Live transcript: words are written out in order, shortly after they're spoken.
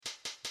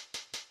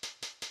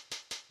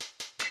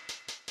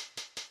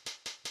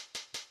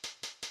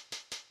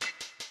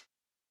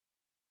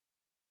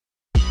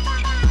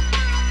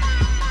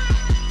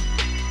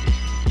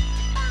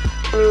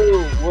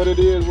it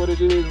is, what it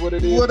is, what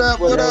it is. What up,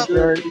 what what it up? is.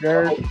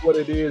 What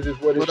it is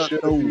what What it up,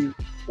 should though? be.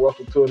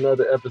 Welcome to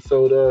another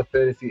episode of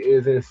Fantasy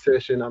is in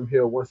Session. I'm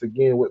here once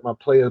again with my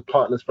player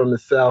partners from the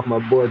South, my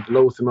boy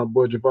Los and my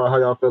boy Jabbar. How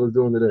y'all fellas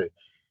doing today?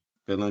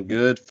 Feeling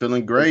good,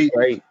 feeling great.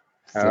 Great.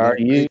 How are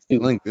you?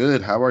 Feeling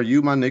good. How are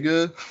you, my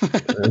nigga?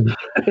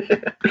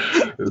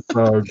 It's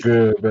all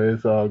good, man.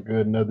 It's all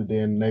good. Another day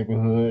in the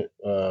neighborhood.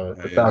 The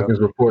Yeah. Falcons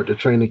report to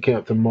training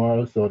camp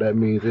tomorrow, so that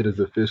means it is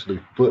officially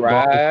football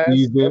Rise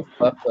season. the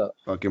fuck up.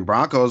 Fucking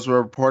Broncos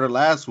were reported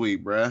last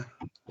week, bruh.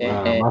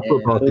 My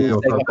football who's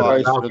team taking gonna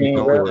first talk team,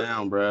 about going bro?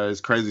 down, bruh.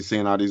 It's crazy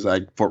seeing all these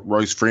like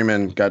Royce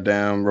Freeman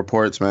goddamn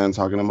reports, man,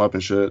 talking them up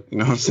and shit. You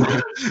know what I'm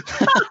saying?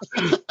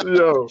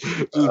 Yo,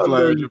 Just I playing.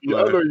 know you be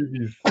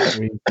sick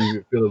when you see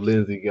Philip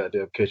Lindsay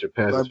goddamn catch a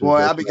pass. Like, boy,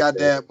 I be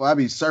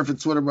surfing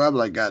Twitter, bro. I be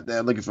like,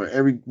 goddamn, looking for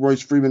every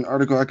Royce Freeman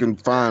article I can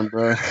find,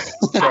 bro.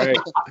 Right.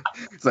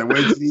 It's like,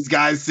 wait till these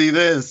guys see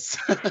this.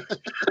 All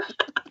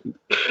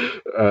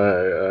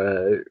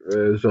right.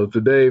 So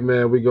today,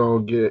 man, we're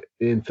gonna get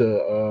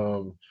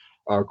into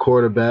our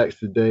quarterbacks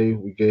today.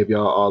 We gave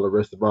y'all all the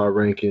rest of our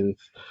rankings,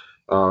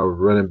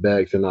 running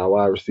backs and our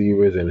wide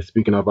receivers. And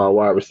speaking of our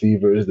wide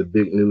receivers, the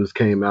big news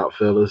came out,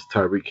 fellas.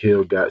 Tyreek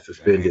Hill got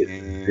suspended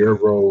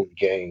 0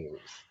 games.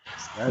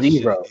 That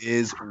Zero. shit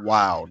is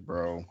wild,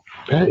 bro.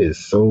 That is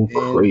so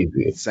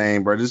crazy.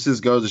 Insane, bro. This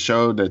just goes to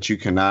show that you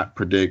cannot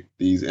predict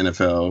these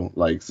NFL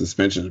like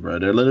suspensions, bro.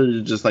 They're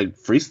literally just like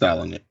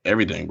freestyling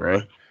everything,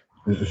 bro.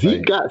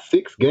 Zeke got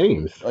 6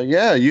 games.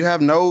 Yeah, you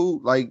have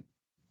no like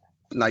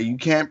you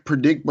can't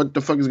predict what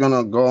the fuck is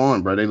gonna go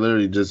on, bro. They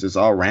literally just it's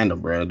all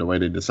random, bro. The way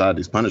they decide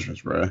these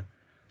punishments, bro.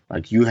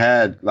 Like you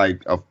had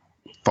like a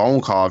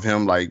phone call of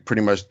him like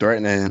pretty much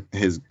threatening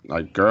his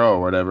like girl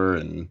or whatever,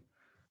 and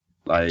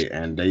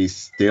they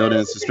still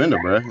didn't suspend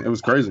him, bro. It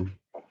was crazy.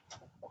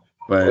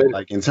 But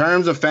like in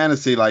terms of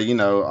fantasy, like, you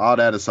know, all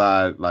that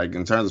aside, like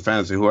in terms of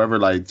fantasy, whoever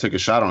like took a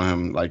shot on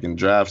him like in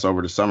drafts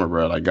over the summer,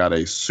 bro, like got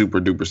a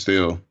super duper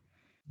steal.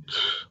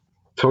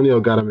 Tonio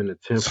got him in the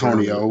 10th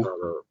round.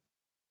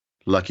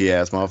 Lucky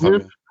ass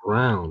motherfucker. 10th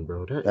round,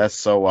 bro. That's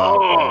so wild,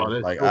 bro.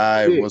 That's like so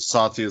I sick. was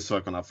salty as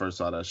fuck when I first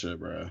saw that shit,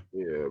 bro.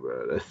 Yeah,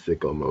 bro. That's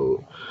sicko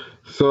mode.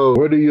 So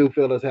where do you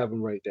fellas have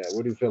him right at?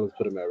 Where do you fellas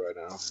put him at right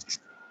now?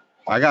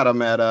 I got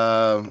him at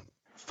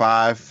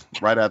 5,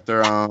 right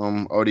after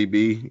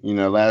ODB. You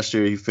know, last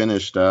year he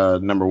finished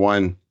number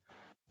 1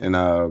 in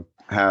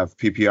half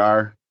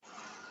PPR.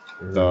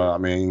 So I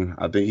mean,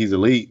 I think he's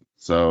elite.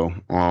 So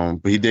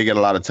but he did get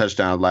a lot of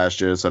touchdowns last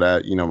year, so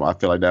that, you know, I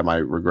feel like that might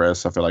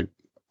regress. I feel like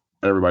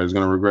everybody's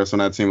gonna regress on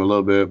that team a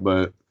little bit,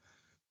 but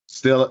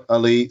still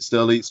elite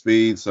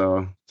speed.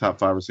 So top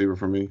 5 receiver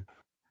for me.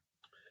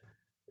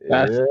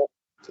 Yeah.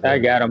 I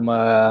got him.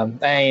 I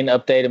ain't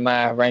updated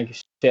my ranking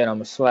shit.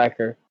 I'm a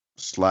slacker.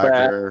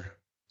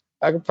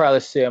 I could probably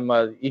see him.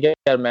 You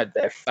got him at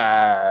that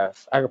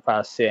 5. I could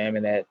probably see him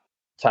in that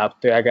top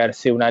 3. I got to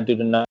see when I do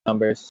the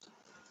numbers.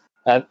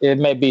 It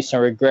may be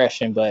some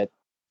regression, but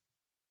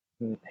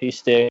he's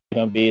still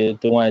gonna be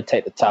the one to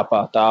take the top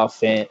off the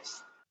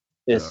offense.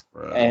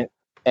 And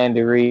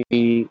Andy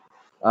Reid,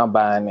 I'm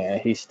buying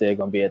that. He's still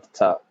gonna be at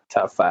the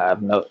top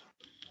 5. No,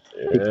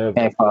 he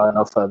can't fall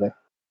no further.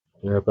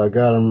 Yep, I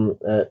got him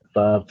at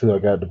 5 too. I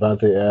got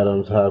Devontae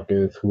Adams,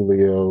 Hopkins,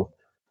 Julio.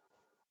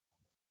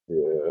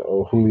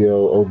 Yeah,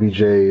 Julio, OBJ,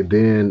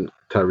 then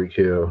Tyreek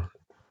Hill.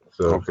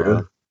 So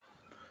okay.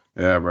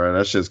 Yeah, bro,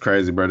 that shit's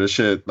crazy, bro. This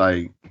shit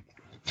like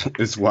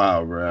it's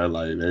wild, bro.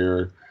 Like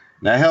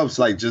that helps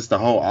like just the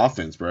whole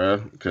offense, bro.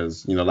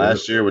 Because, you know,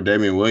 last year with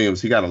Damian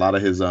Williams, he got a lot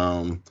of his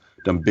them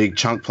big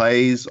chunk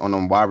plays on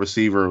them wide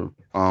receiver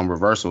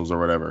reversals or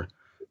whatever.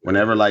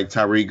 Whenever like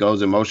Tyreek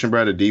goes in motion,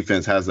 bro, the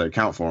defense has to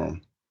account for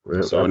him.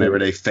 Yep, so whenever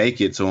they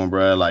fake it to him,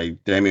 bro,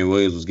 like Damian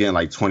Williams was getting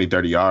like 20,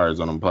 30 yards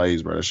on them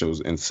plays, bro. That shit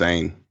was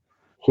insane.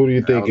 Who do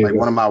you think is like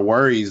one of my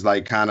worries,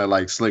 like kind of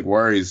like slick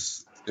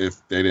worries,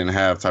 if they didn't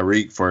have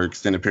Tyreek for an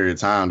extended period of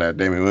time, that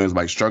Damian Williams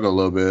might struggle a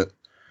little bit.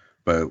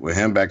 But with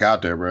him back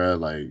out there, bro,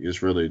 like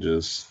it's really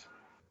just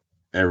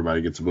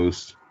everybody gets a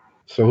boost.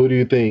 So who do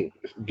you think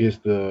gets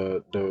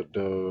the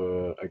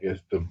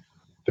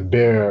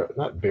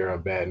not bear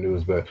of bad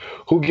news, but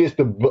who gets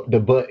the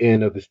butt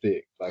end of the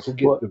stick? Like who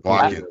gets the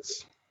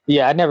Watkins?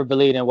 Yeah, I never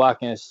believed in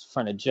Watkins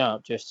from the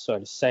jump. Just to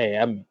sort of say,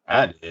 I mean,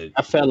 I did.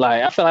 I felt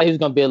like he was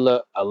gonna be a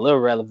little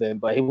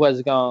relevant, but he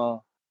wasn't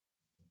gonna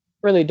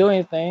really do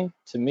anything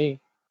to me.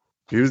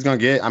 He was gonna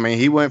get. I mean,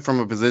 he went from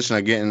a position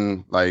of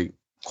getting like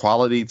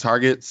quality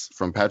targets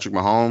from Patrick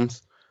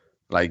Mahomes,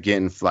 like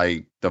getting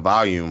like the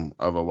volume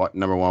of a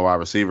number 1 wide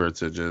receiver,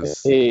 to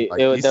just that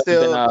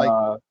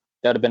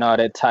would have been all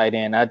that tight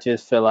end. I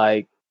just feel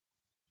like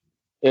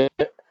he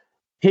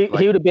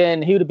would have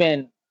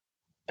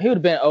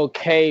been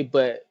okay,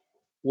 but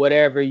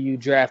whatever you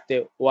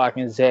drafted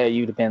Watkins at,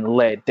 you'd have been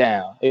let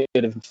down. It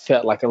would have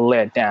felt like a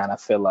letdown, I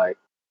feel like.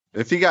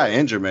 If he got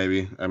injured,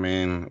 maybe. I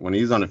mean, when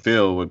he's on the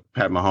field with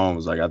Pat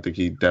Mahomes, like I think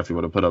he definitely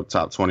would have put up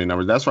top 20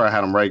 numbers. That's where I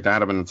had him ranked. I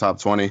had him in the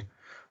top 20.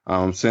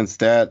 Since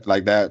that,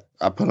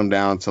 I put him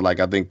down to like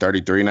I think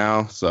 33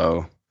 now.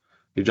 So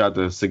He dropped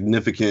a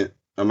significant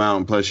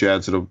amount. Plus, you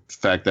add to the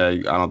fact that I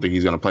don't think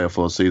he's going to play a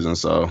full season.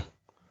 So,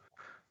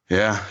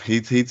 yeah,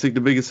 he took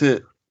the biggest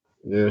hit.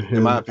 Yeah,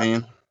 in my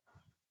opinion.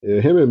 Yeah,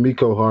 him and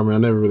Miko Harmon. I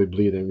never really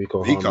believed in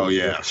Miko Harmon. Miko,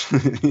 yeah.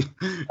 He's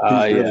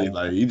really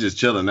like, he just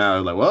chilling now.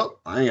 He's like, well,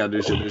 I ain't got to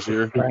do shit this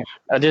year.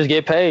 I just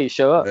get paid.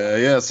 Show up.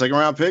 Yeah, second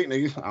round pick,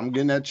 nigga. I'm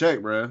getting that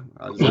check, bro.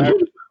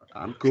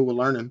 I'm cool with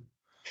learning.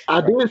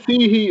 I did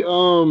see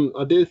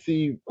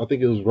I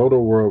think it was Roto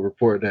World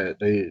report that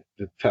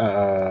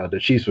the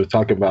Chiefs was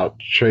talking about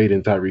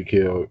trading Tyreek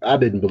Hill. I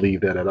didn't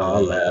believe that at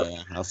all.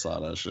 I saw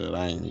that shit.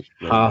 I ain't.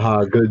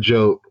 Haha, good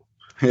joke.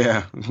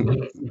 Yeah,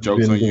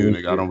 jokes on you,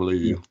 nigga. I don't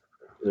believe you.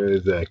 Yeah,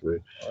 exactly.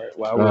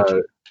 All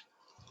right,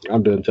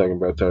 I'm done talking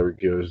about Tyreek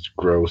Hill. It's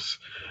gross.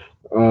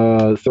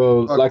 So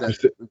fuck like that. you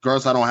said,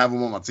 gross. I don't have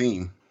him on my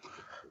team.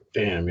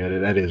 Damn, yeah,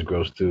 that is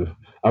gross too.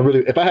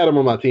 If I had him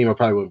on my team, I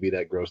probably wouldn't be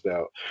that grossed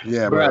out.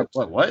 Yeah, bro.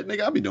 What,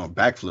 nigga? I'll be doing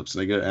backflips,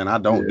 nigga, and I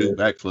don't do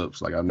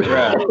backflips like I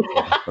never.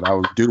 But I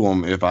would do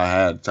them if I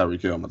had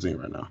Tyreek Hill on my team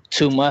right now.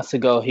 2 months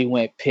ago, he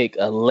went pick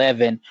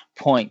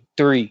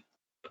 11.3.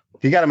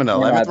 He got him in the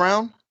 11th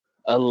round.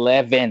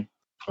 11.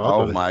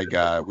 Oh my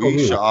God, we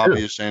should all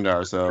be ashamed of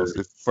ourselves.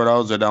 For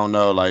those that don't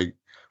know, like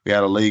we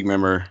had a league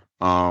member.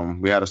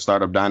 We had a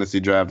startup dynasty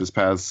draft this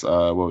past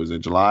what was it,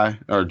 July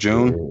or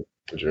June?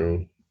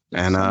 June.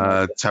 And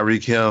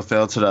Tyreek Hill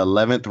fell to the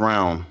 11th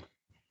round,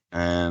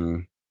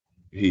 and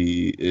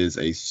he is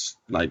a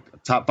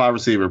top 5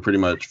 receiver pretty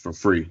much for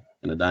free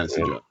in the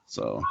dynasty draft.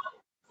 So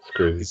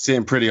he's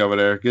sitting pretty over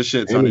there. Good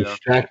shit, Tony. And he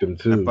stacked him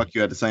too. And fuck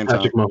you at the same time.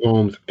 Patrick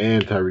Mahomes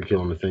and Tyreek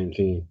Hill on the same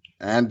team.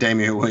 And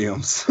Damian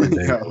Williams. Hey,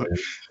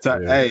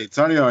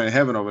 Tonyo in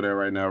heaven over there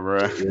right now, bro.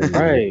 Yeah,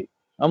 right.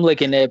 I'm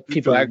looking at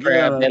people I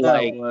grabbed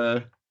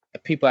at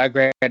people I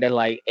grabbed at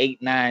like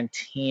 8, 9,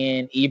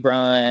 10.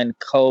 Ebron,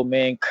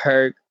 Coleman,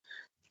 Kirk.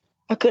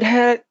 I could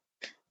have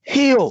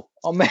Hill.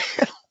 Oh man.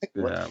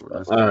 Yeah,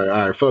 all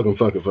right. Fuck him.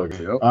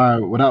 Yep. All right.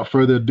 Without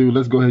further ado,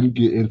 let's go ahead and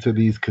get into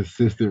these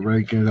consistent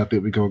rankings. I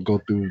think we're gonna go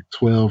through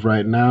 12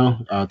 right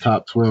now.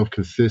 Top 12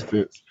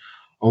 consistents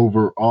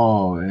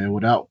overall. And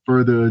without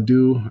further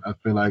ado, I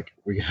feel like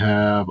we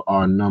have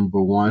our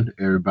number one.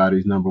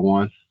 Everybody's number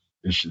one.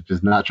 If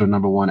it's not your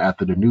number one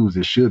after the news,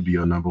 it should be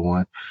your number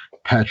one.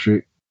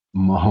 Patrick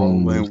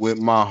Mahomes. Rolling with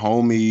my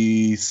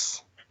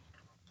homies.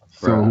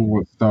 So who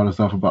would start us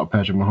off about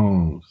Patrick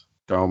Mahomes?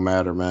 Don't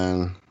matter,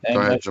 man. Go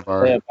ahead,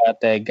 Jabari.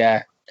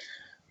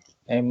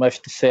 Ain't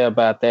much to say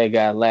about that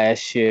guy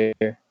last year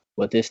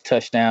with his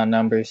touchdown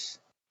numbers.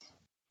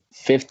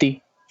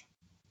 50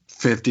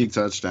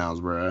 touchdowns,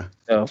 bro.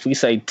 So if we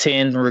say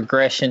 10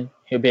 regression,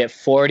 he'll be at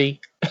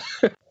 40.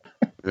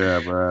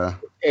 Yeah, bro.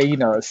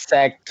 And,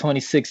 sacked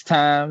 26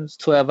 times,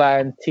 12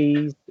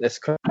 INTs. That's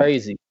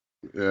crazy.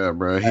 Yeah,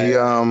 bro.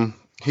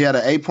 He had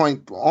an 8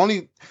 point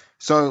only.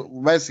 So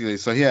basically,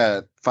 he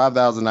had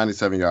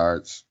 5,097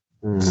 yards,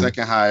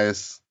 second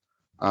highest.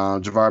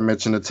 Javar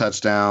mentioned the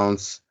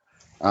touchdowns.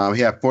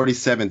 He had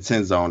 47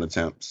 10 zone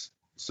attempts.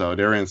 So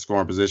they're in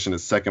scoring position, the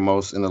second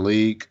most in the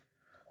league.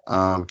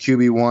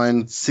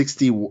 QB1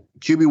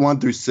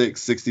 through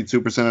 6,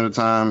 62% of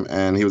the time,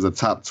 and he was a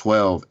top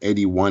 12,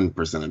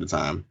 81% of the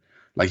time.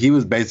 Like he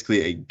was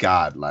basically a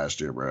god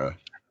last year, bro.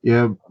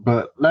 Yeah,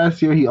 but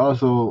last year he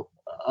also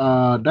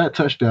that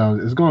touchdown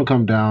is going to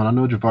come down. I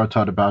know Javar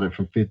talked about it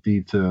from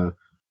 50 to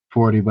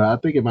 40, but I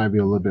think it might be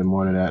a little bit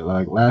more than that.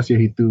 Like last year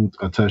he threw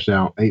a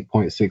touchdown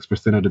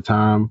 8.6% of the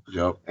time.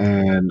 Yep.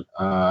 And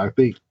I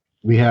think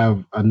we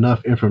have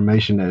enough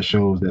information that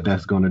shows that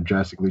that's going to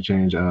drastically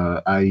change.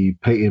 I.e.,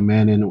 Peyton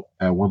Manning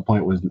at one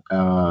point was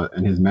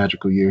in his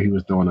magical year, he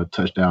was throwing a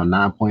touchdown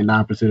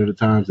 9.9% of the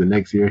times. The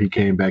next year he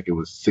came back, it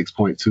was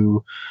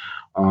 6.2.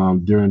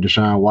 During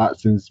Deshaun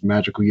Watson's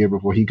magical year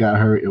before he got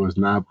hurt, it was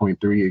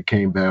 9.3. It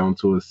came down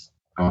to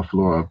a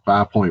floor of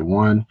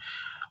 5.1.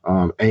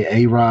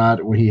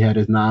 A-Rod, when he had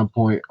his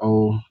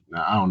 9.0,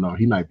 now, I don't know,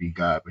 he might be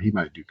God, but he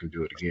can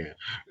do it again.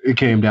 It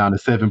came down to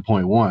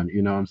 7.1,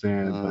 you know what I'm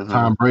saying? But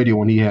Tom Brady,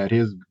 when he had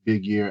his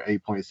big year,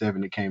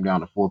 8.7, it came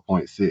down to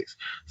 4.6.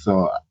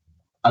 So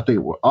I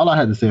think all I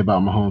had to say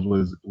about Mahomes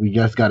was we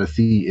just got to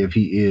see if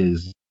he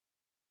is,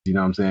 you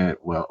know what I'm saying?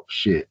 Well,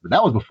 shit. But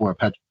that was before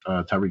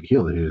Tyreek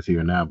Hill is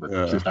here now. But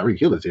since Tyreek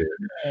Hill is here,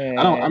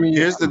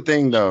 here's the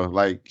thing though.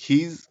 Like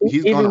he's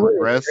going to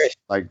regress.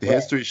 Like the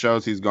history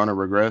shows he's going to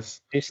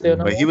regress.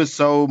 But he was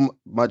so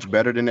much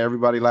better than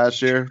everybody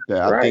last year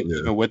that I think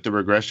even with the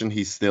regression,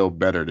 he's still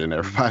better than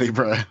everybody,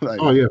 bro. Like,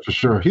 oh yeah, for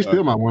sure. He's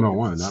still my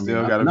one-on-one.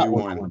 Still got to be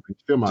one.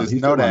 Just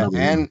know that.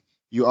 And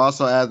you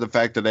also add the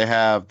fact that they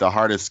have the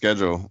hardest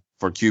schedule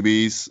for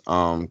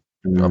QBs.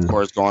 Of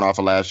course, going off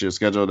of last year's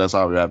schedule, that's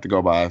all we have to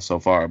go by so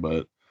far.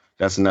 But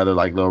that's another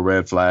little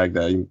red flag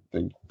that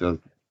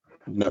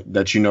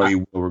he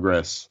will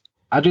regress.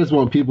 I just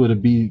want people to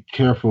be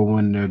careful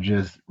when they're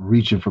just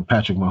reaching for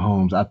Patrick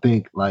Mahomes. I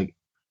think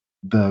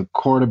the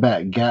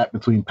quarterback gap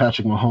between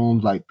Patrick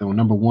Mahomes, like the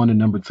number 1 and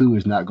number 2,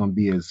 is not going to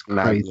be as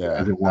crazy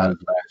as it was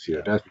last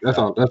year. That's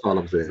all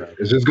I'm saying. Exactly.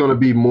 It's just going to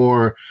be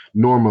more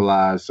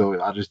normalized.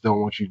 So I just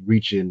don't want you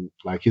reaching,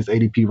 like, his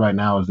ADP right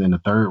now is in the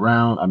 3rd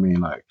round. I mean,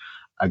 like,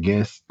 I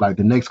guess like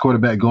the next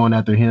quarterback going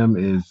after him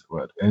is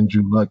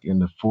Andrew Luck in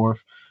the 4th.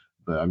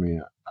 But I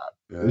mean,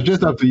 it's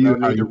just up to you. You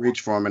need to reach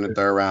for him in the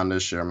 3rd round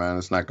this year, man.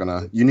 It's not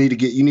gonna. You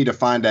need to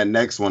find that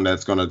next one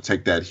that's gonna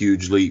take that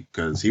huge leap,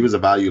 because he was a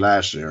value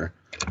last year.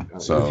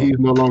 So he's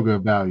no longer a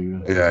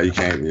value. Yeah, you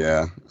can't.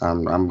 Yeah,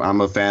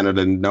 I'm a fan of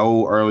the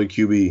no early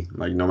QB.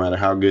 Like, no matter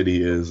how good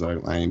he is, I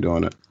ain't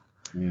doing it.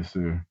 Yes,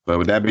 sir. But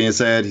with that being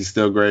said, he's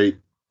still great.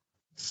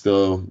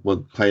 Still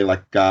would play like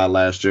a god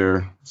last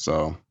year.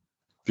 So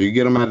if you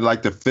get him at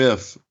like the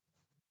 5th,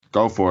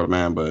 go for it,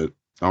 man. But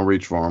don't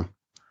reach for him.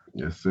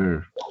 Yes,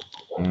 sir.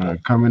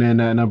 Coming in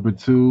at number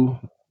 2,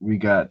 we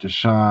got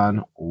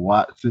Deshaun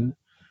Watson.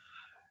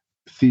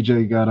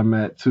 CJ got him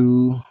at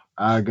 2.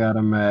 I got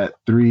him at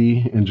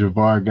 3, and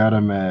Javar got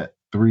him at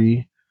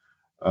 3.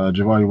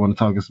 Javar, you want to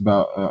talk us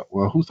about?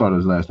 Who started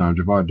us last time?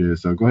 Javar did.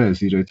 So go ahead,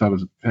 CJ. Tell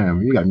us.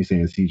 Damn, you got me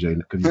saying CJ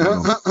because you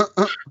know.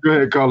 Go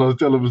ahead, Carlos.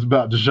 Tell us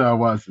about Deshaun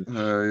Watson.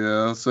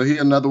 Yeah. So he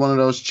another one of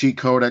those cheat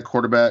code at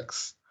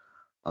quarterbacks.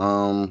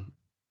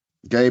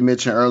 Gabe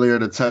mentioned earlier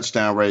the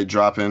touchdown rate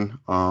dropping.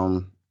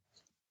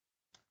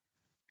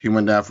 He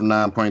went down from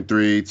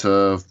 9.3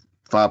 to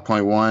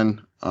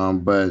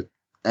 5.1.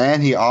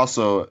 And he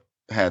also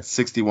had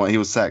 61. He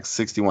was sacked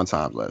 61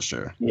 times last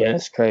year. Yeah,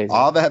 that's crazy.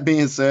 All that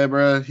being said,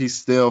 bro, he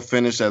still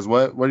finished as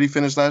what? What did he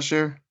finish last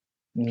year?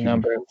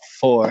 Number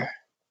 4.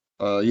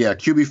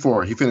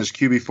 QB4. He finished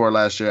QB4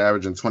 last year,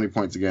 averaging 20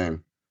 points a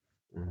game.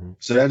 Mm-hmm.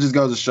 So that just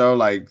goes to show,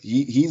 like,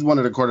 he's one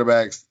of the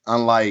quarterbacks,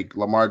 unlike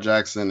Lamar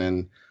Jackson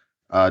and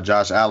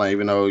Josh Allen,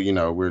 even though, you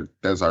know,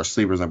 there's our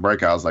sleepers and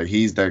breakouts. Like,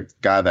 he's the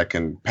guy that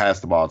can pass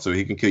the ball too.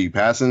 He can kill you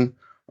passing,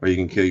 or he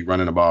can kill you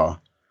running the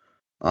ball.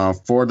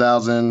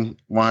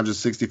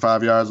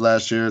 4,165 yards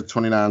last year,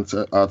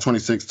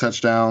 26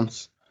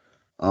 touchdowns.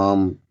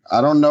 I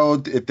don't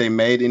know if they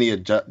made any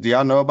do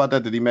y'all know about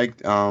that? Did they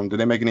make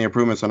any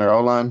improvements on their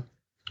O-line?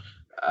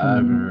 I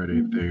haven't heard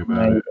anything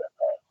about it.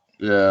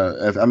 Yeah,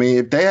 if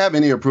they have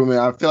any improvement,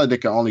 I feel like they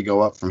can only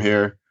go up from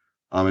here.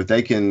 If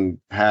they can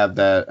have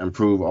that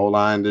improved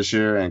O-line this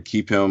year and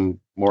keep him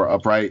more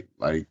upright,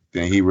 like,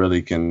 then he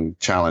really can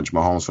challenge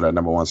Mahomes for that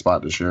number 1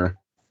 spot this year.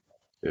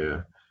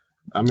 Yeah.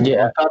 I mean,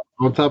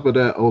 on top of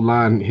that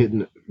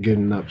O-line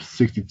getting up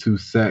 62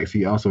 sacks,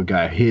 he also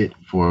got hit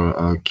for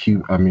a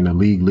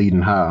league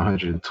leading high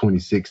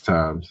 126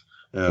 times.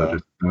 Yeah. So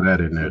just throw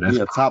that in there. That's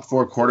a top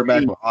 4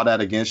 quarterback with all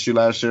that against you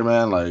last year,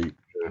 man. Like,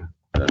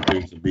 that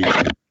dude's a beast.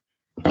 How do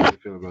you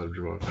feel about it,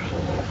 Joel?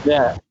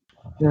 Yeah.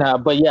 No,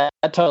 but yeah,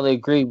 I totally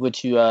agree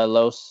with you,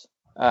 Los.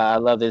 I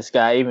love this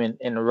guy. Even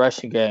in the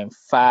rushing game,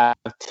 5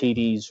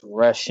 TDs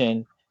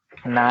rushing,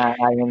 9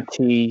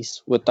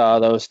 INTs with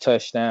all those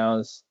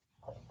touchdowns.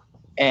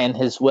 And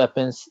his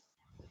weapons,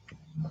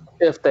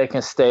 if they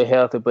can stay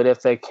healthy, but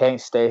if they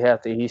can't stay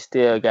healthy, he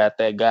still got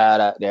that guy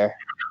out there,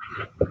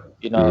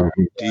 you know,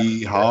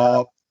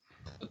 D-Hop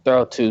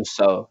throw to.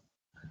 So,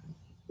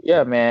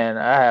 yeah, man,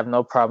 I have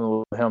no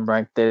problem with him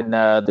ranked in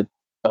up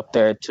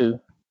there too.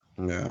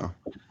 Yeah.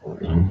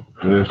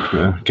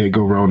 Can't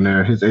go wrong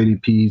there. His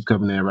ADP is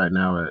coming in right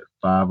now at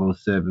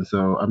 507.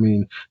 So, I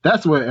mean,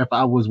 that's where, if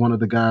I was one of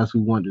the guys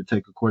who wanted to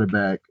take a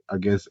quarterback, I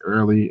guess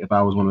early, if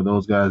I was one of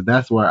those guys,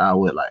 that's where I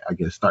would,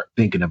 start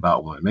thinking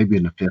about one, maybe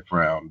in the 5th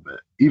round.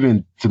 But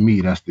even to me,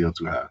 that's still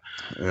too high.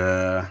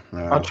 Yeah.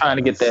 I'm trying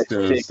to get that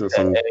I'm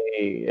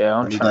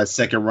trying that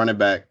second running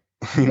back.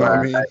 You know what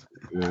I mean?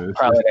 Yeah,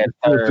 probably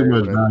that too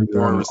much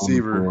value on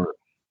receiver.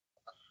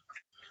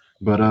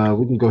 But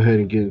we can go ahead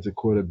and get into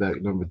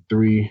quarterback number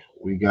 3.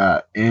 We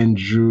got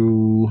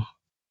Andrew.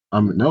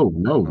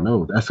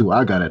 No. That's who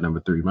I got at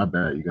number 3. My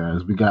bad, you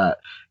guys. We got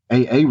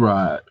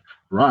A-Rod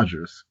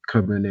Rodgers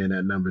coming in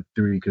at number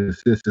 3.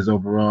 Consistent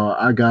overall.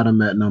 I got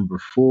him at number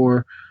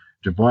 4.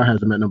 Javar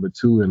has him at number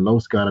 2, and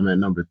Los got him at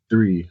number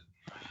 3.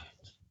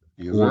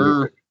 Yes,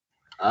 sir.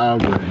 I'll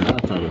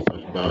talk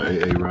about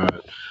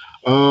A-Rod.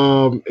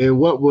 And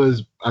what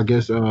was, I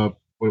guess,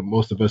 what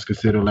most of us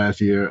consider last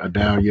year a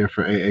down year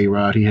for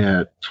A-Rod. He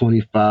had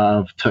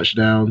 25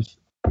 touchdowns.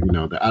 You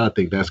know, I don't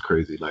think that's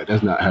crazy. Like,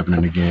 that's not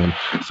happening again.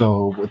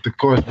 So, with the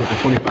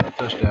 25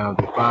 touchdowns,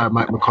 they fired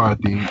Mike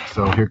McCarthy.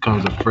 So, here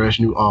comes a fresh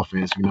new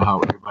offense. You know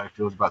how everybody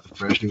feels about the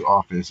fresh new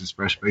offense. There's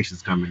fresh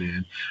faces coming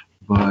in.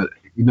 But,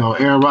 you know,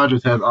 Aaron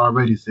Rodgers has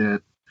already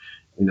said,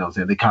 you know,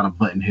 they kind of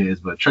button heads,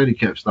 but training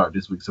camp start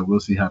this week, so we'll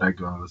see how that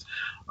goes.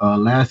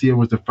 Last year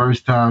was the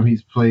first time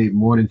he's played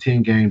more than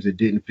 10 games and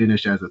didn't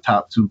finish as a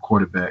top 2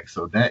 quarterback,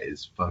 so that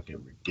is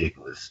fucking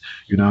ridiculous.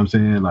 You know what I'm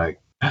saying?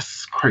 Like,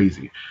 that's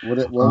crazy.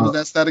 What was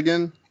that stat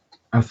again?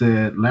 I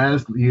said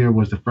last year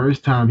was the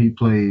first time he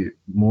played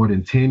more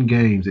than 10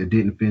 games and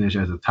didn't finish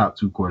as a top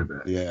 2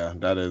 quarterback. Yeah,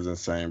 that is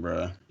insane,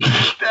 bro.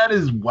 That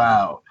is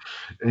wild.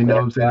 You know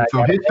what I'm saying?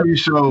 So history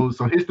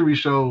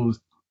shows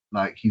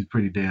like he's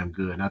pretty damn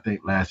good. And I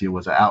think last year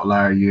was an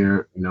outlier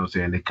year. You know what I'm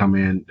saying? They come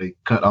in, they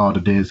cut all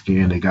the dead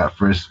skin, they got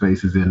fresh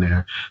faces in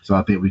there. So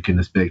I think we can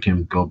expect him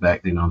to go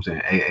back, you know what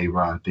I'm saying, AA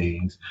Rod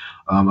things.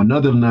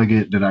 Another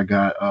nugget that I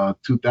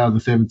got,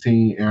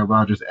 2017, Aaron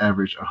Rodgers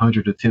averaged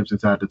 100 attempts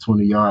inside the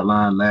 20-yard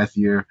line. Last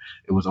year,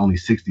 it was only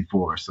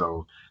 64.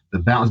 So the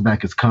bounce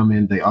back is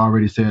coming. They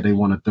already said they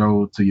want to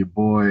throw to your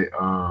boy,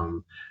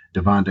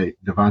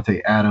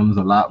 Devontae Adams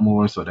a lot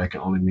more, so that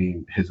can only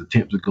mean his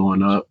attempts are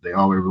going up. They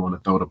already want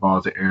to throw the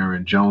ball to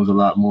Aaron Jones a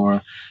lot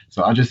more.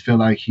 So I just feel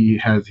like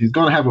he's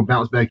going to have a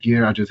bounce back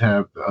year. I just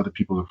have the other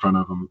people in front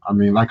of him. I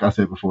mean, like I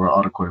said before,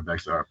 all the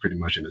quarterbacks are pretty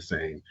much in the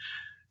same.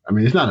 I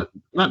mean, it's not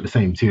the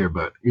same tier,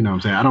 but you know what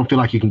I'm saying? I don't feel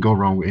like you can go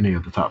wrong with any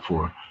of the top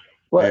four.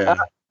 Well, yeah.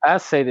 I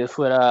say this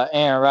with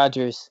Aaron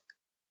Rodgers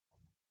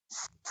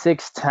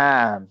 6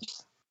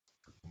 times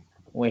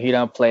when he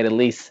done played at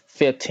least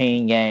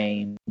 15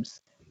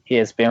 games. He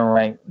has been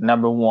ranked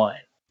number 1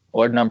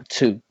 or number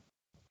 2.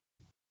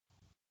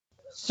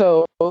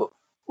 So,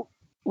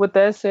 with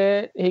that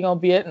said, he gonna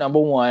be at number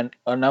 1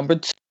 or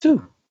number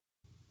 2.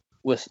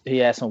 He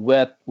has some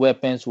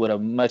weapons with a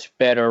much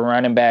better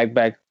running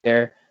back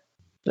there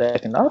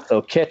that can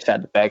also catch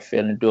out the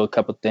backfield and do a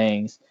couple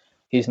things.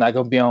 He's not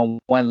gonna be on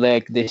one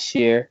leg this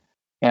year.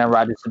 Aaron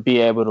Rodgers will be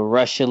able to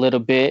rush a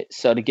little bit,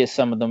 so to get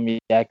some of them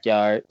yak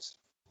yards.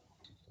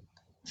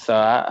 So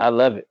I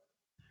love it.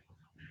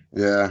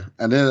 Yeah,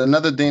 and then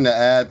another thing to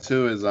add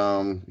too is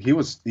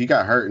he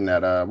got hurt in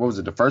that what was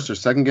it, the first or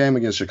second game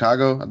against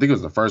Chicago? I think it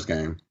was the first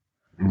game.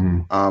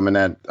 Mm-hmm. In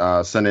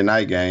that Sunday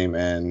night game,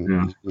 and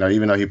you know,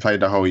 even though he played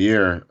the whole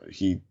year,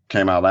 he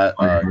came out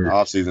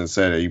offseason and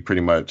said that he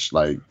pretty much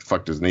like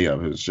fucked his knee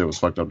up. His shit was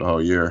fucked up the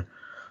whole year.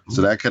 Mm-hmm.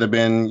 So that could have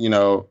been, you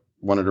know,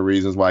 one of the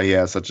reasons why he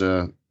had such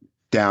a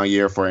down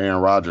year for Aaron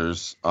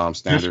Rodgers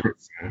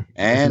standards.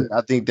 And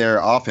I think their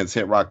offense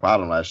hit rock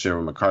bottom last year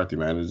with McCarthy,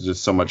 man. There's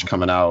just so much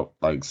coming out,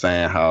 like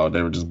saying how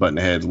they were just butting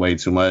heads way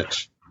too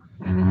much.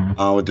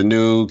 Mm-hmm. With the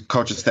new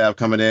coaching staff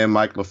coming in,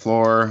 Mike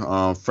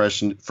LaFleur,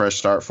 fresh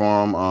start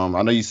for him.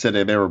 I know you said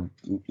that they were,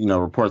 you know,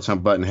 reports on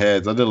button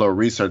heads. I did a little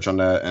research on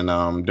that,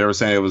 and they were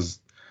saying it was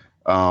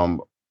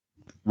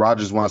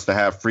Rodgers wants to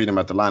have freedom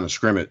at the line of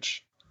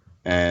scrimmage.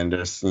 And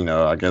there's, you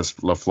know, I guess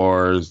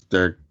LaFleur's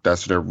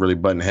that's what they're really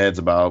butting heads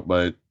about.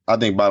 But I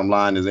think bottom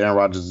line is Aaron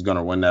Rodgers is going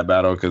to win that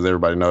battle because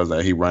everybody knows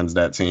that he runs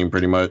that team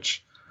pretty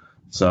much.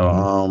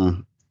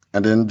 So,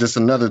 and then just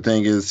another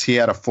thing is he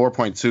had a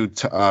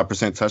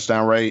 4.2%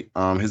 touchdown rate.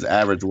 His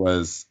average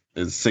is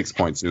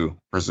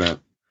 6.2%.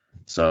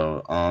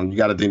 So you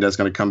got to think that's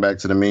going to come back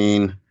to the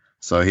mean.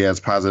 So he has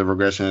positive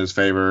regression in his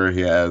favor.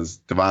 He has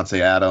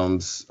Devontae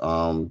Adams,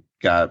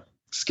 got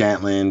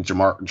Scantling,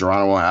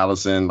 Geronimo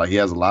Allison. Like, he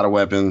has a lot of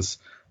weapons.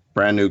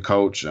 Brand new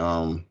coach.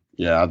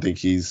 Yeah, I think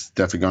he's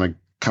definitely going to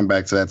come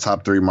back to that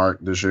top 3 mark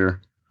this year.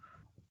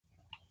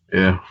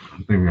 Yeah, I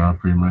think we are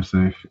pretty much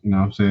safe. You know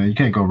what I'm saying? You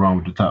can't go wrong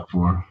with the top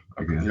 4,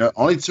 I guess. Yeah,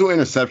 only 2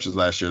 interceptions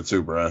last year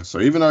too, bro. So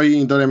even though he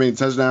didn't throw that many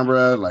touchdowns,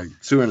 bro, like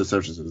 2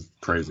 interceptions is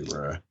crazy,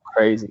 bro.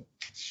 Crazy.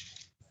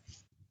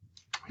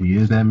 He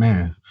is that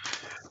man.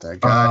 That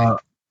guy.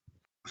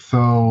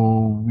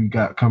 So we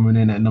got coming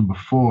in at number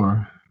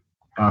 4.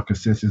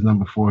 Consensus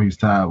number 4. He's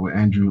tied with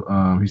Andrew.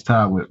 He's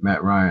tied with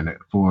Matt Ryan at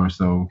 4.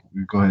 So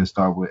we go ahead and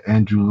start with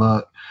Andrew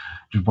Luck.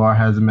 Jabbar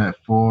has him at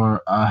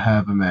 4. I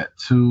have him at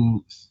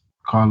 2.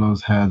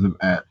 Carlos has him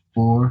at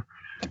 4.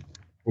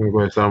 We're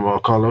going to talk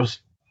about Carlos.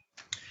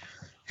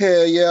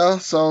 Hell yeah.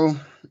 So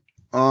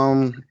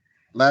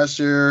last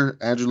year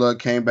Andrew Luck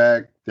came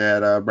back. They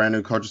had a brand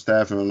new coaching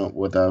staff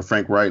with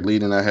Frank Wright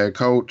leading that head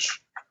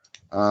coach.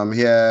 He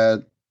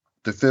had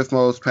the 5th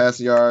most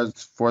passing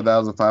yards,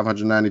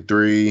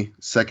 4,593.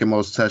 2nd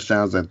most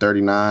touchdowns at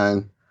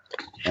 39.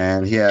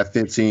 And he had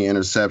 15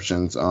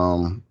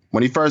 interceptions.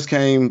 When he first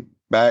came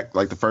back,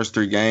 like the first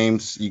 3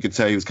 games, you could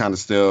tell he was kind of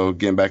still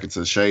getting back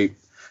into shape.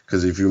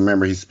 Because if you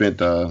remember, he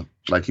spent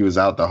he was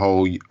out the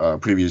whole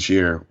previous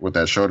year with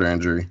that shoulder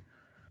injury.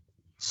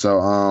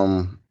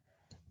 So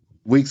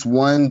weeks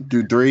 1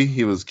 through 3,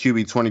 he was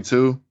QB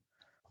 22.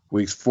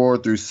 Weeks 4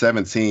 through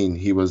 17,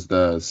 he was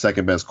the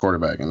 2nd best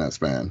quarterback in that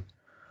span.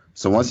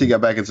 So once he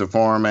got back into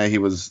form, man, he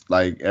was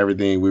like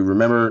everything. We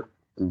remember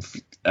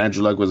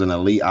Andrew Luck was an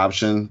elite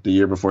option the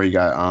year before he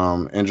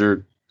got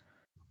injured.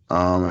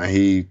 And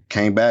he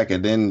came back,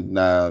 and then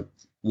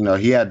you know,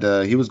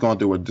 he was going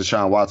through what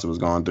Deshaun Watson was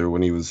going through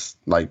when he was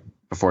like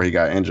before he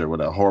got injured with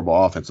a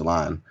horrible offensive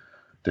line.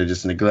 They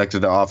just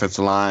neglected the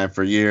offensive line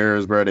for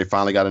years, bro. They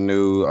finally got a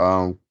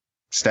new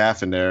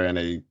staff in there, and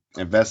they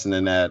invested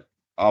in that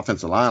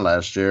offensive line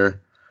last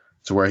year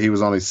to where he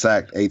was only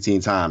sacked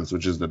 18 times,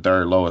 which is the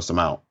 3rd lowest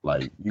amount.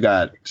 Like, you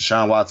got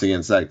Deshaun Watson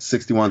getting sacked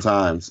 61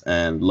 times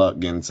and Luck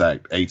getting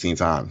sacked 18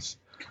 times.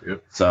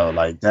 Yep. So,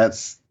 like,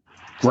 that's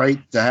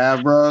great to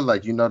have, bro.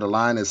 Like, you know, the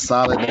line is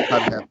solid. They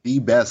probably have the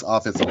best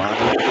offensive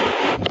line.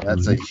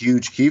 That's a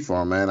huge key for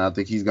him, man. I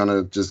think he's going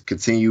to just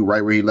continue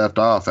right where he left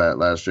off at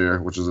last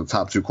year, which was a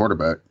top 2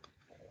 quarterback.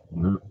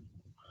 Mm-hmm.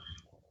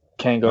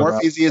 Can't go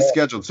Fourth easiest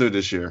schedule, too,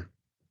 this year.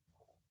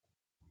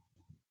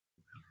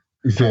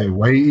 You say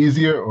way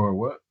easier or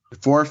what?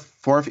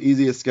 Fourth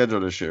easiest schedule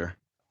this year.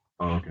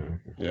 Oh, okay.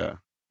 Yeah.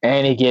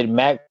 And he get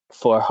Mac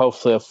for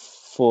hopefully a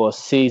full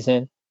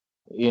season.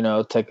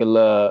 Take a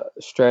little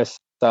stress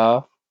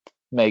off,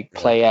 make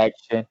play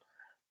action,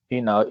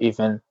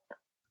 even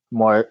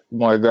more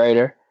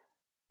greater.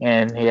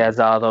 And he has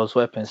all those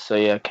weapons, so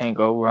yeah, can't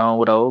go wrong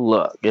with old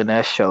Luck in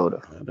that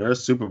shoulder. They're a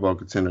Super Bowl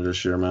contender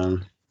this year,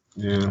 man.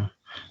 Yeah,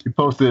 he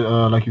posted,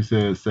 like you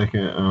said,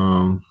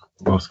 second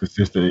most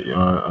consistent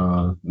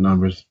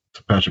numbers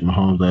to Patrick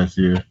Mahomes last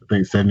year. I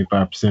think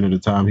 75% of the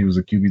time he was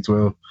a QB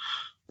 12.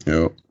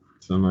 Yep,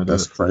 something like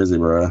that's crazy,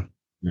 bro.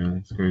 Yeah,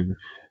 it's crazy.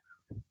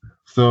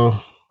 So,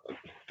 I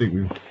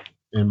think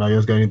anybody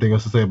else got anything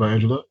else to say about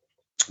Andrew Luck?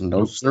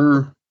 No,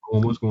 sir.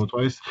 Going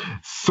twice.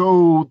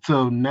 So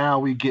now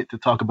we get to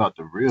talk about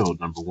the real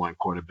number one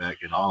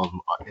quarterback in all of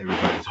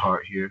everybody's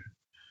heart here,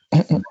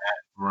 Matt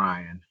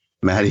Ryan.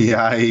 Matty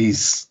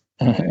Ice.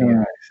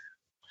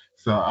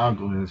 So I'll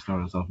go ahead and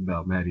start us off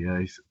about Matty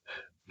Ice.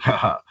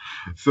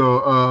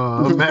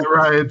 So Matt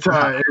Ryan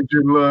tied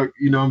Andrew Luck,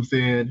 you know what I'm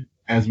saying?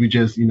 As we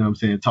just,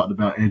 talked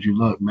about Andrew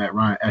Luck, Matt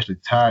Ryan actually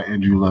tied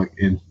Andrew Luck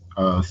in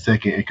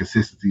second in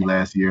consistency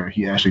last year.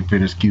 He actually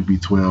finished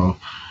QB 12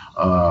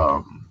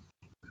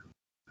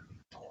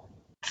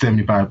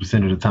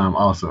 75% of the time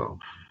also.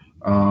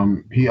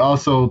 He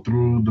also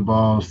threw the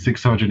ball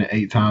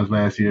 608 times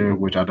last year,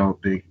 which I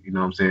don't think,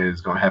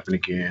 is going to happen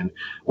again.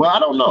 Well, I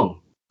don't know.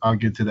 I'll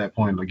get to that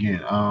point again.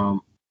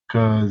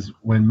 Because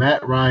when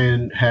Matt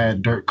Ryan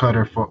had Dirk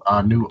Cutter for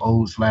our new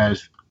old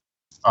offensive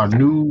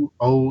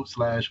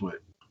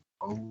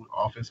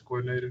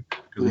coordinator,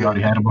 because we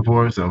already had him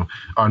before. So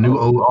our new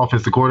old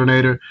offensive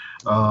coordinator.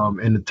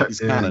 He's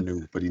kind of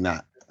new, but he's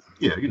not.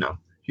 Yeah,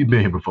 he's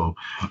been here before.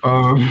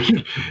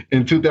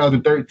 In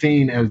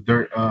 2013, as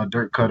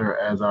Dirk Cutter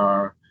as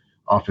our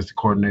offensive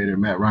coordinator,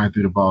 Matt Ryan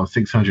threw the ball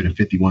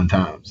 651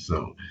 times.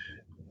 So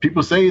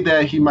people say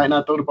that he might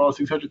not throw the ball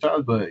 600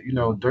 times, but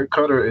Dirk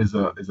Cutter is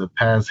a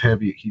pass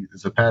heavy.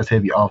 It's a pass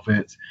heavy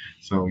offense,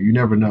 so you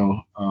never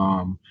know.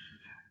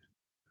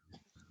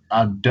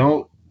 I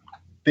don't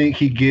think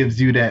he gives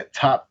you that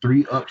top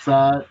 3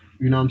 upside.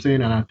 You know what I'm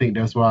saying? And I think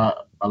that's why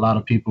a lot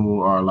of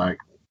people are like,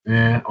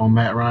 on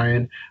Matt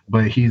Ryan,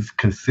 but he's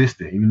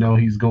consistent.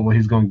 He's going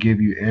to give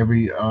you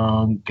every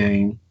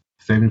game.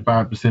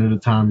 75% of the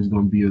time he's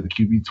going to be the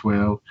QB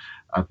 12.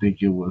 I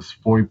think it was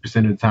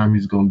 40% of the time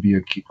he's going to be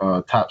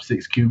a top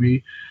 6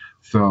 QB.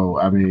 So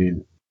I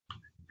mean,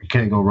 you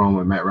can't go wrong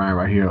with Matt Ryan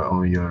right here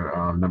on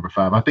your number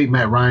 5. I think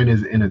Matt Ryan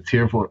is in a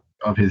tier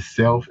of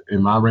himself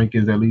in my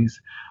rankings at least.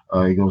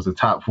 He goes to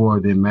top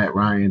 4, then Matt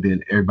Ryan,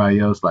 then everybody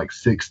else like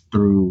 6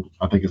 through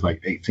I think it's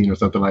like 18 or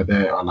something like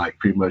that are like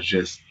pretty much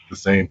just the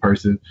same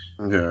person.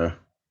 Yeah.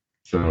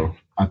 So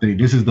I think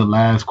this is the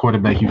last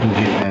quarterback you can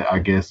get that I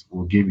guess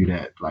will give you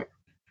that like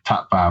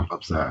top 5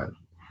 upside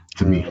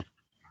to me.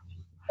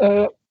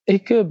 He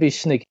could be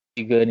sneaky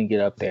good and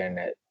get up there in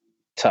that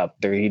top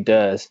 3. He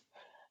does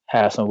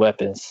have some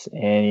weapons,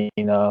 and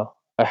I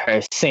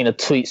heard seen a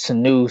tweet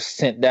Sanu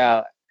sent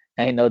out.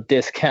 Ain't no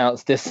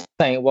discounts. This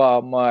ain't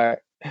Walmart.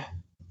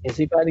 Is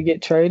he about to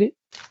get traded?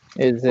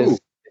 Is this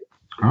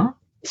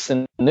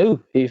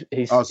Sanu? He's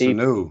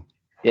Sanu.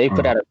 Yeah, he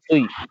put out a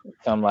tweet.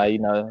 Something like,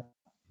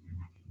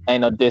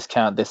 ain't no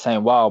discount. This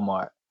ain't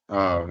Walmart.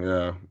 Oh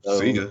yeah. So,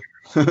 see ya.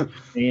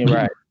 You ain't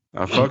right.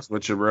 I fucks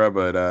with you, bro,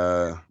 but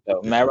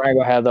so Matt Ryan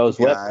gonna have those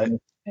weapons,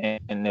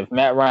 and if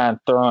Matt Ryan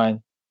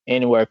throwing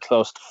anywhere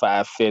close to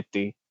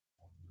 550,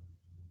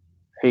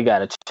 he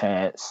got a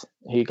chance.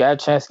 He got a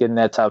chance getting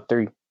that top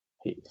 3.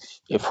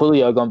 If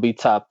Julio gonna be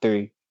top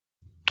 3,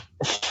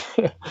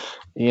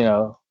 he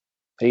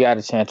got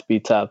a chance to be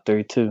top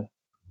 3 too.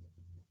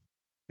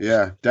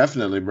 Yeah,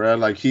 definitely, bro.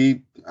 Like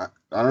I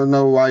don't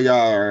know why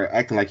y'all are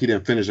acting like he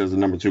didn't finish as the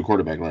number 2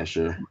 quarterback last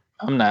year.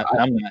 I'm not.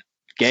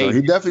 So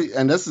he definitely,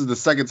 and this is the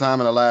second time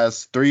in the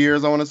last 3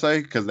 years, I want to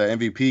say, because the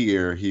MVP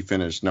year he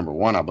finished number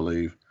 1, I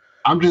believe.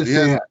 I'm just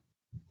saying.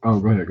 Go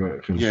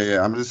ahead. Finish.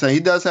 Yeah. I'm just saying he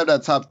does have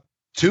that top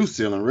 2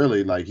 ceiling,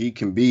 really. Like he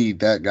can be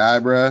that guy,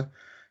 bro.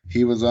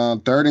 He was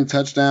on 3rd in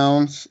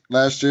touchdowns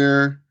last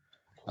year,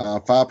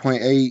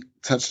 5.8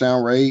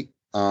 touchdown rate.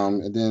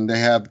 And then they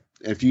have,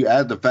 if you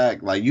add the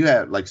fact, like you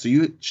have, like,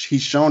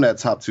 he's shown that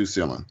top 2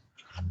 ceiling.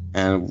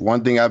 And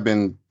one thing I've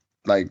been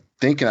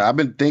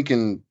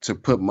thinking to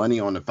put money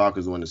on the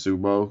Falcons to win the Super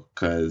Bowl,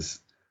 because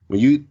when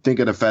you think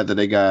of the fact that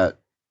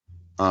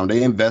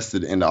they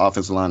invested in the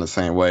offensive line the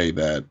same way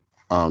that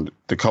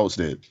the Colts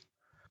did.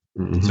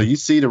 Mm-hmm. So you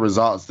see the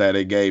results that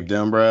it gave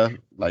them, bro.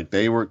 Like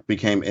they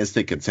became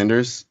instant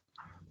contenders.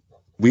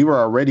 We were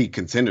already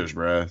contenders,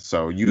 bro.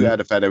 So you had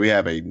the fact that we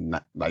have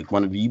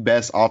one of the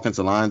best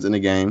offensive lines in the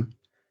game.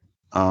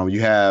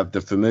 You have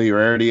the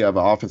familiarity of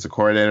an offensive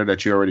coordinator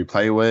that you already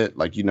play with.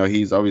 Like,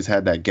 he's always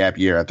had that gap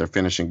year after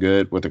finishing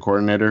good with the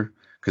coordinator,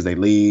 because they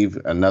leave,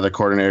 another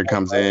coordinator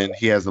comes in.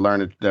 He has to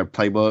learn their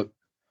playbook.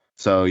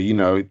 So,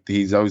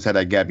 he's always had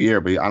that gap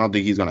year, but I don't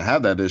think he's going to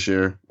have that this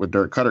year with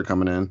Dirk Cutter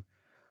coming in.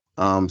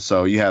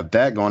 So you have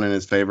that going in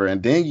his favor.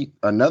 And then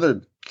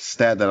another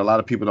stat that a lot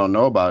of people don't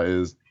know about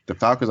is the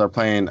Falcons are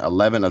playing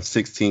 11 of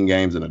 16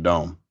 games in a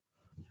dome.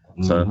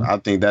 So I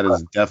think that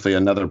is definitely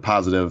another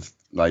positive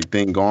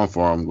thing going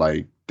for him.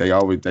 Like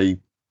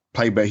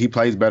he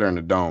plays better in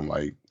the dome.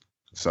 Like,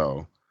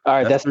 so all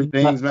right, that's 3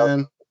 things,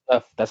 man.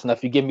 That's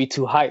enough. You get me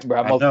too hyped,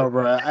 bro. I know,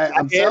 bro.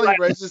 I'm telling you,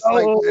 bro. It's just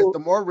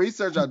the more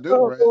research I do,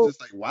 bro, it's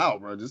just like, wow,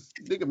 bro. This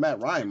nigga Matt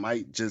Ryan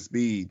might just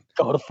be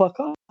go the fuck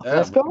off. Yeah,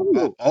 let's go.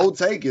 My old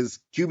take is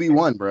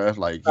QB1, bro.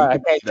 Like, I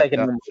can't take it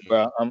anymore,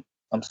 bro.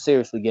 I'm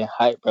seriously getting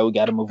hyped, bro. We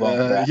got to move on.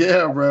 Bro.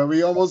 Yeah, bro.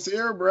 We almost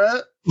here,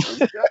 bro.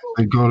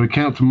 They go to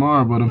camp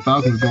tomorrow, but the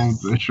Falcons going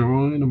to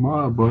show in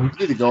tomorrow, bro. You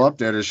need to go up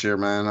there this year,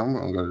 man. I'm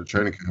going to go to the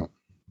training camp.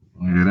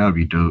 Yeah, that'll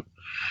be dope.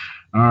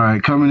 All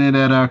right, coming in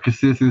at our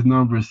consensus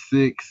number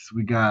 6,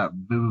 we got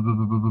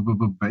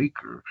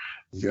Baker.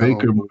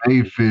 Baker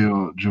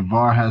Mayfield.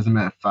 Javar has him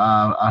at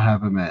 5. I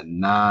have him at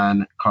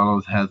 9.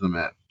 Carlos has him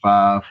at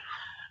 5.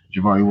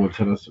 Javar, you want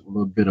to tell us a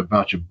little bit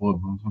about your boy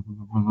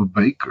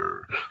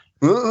Baker?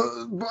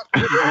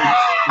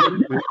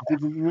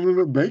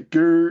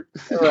 Baker.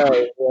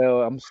 Right,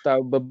 well, I'm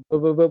starting Baker.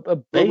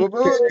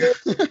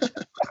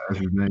 That's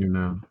his name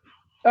now.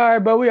 All right,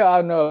 but we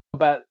all know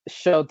about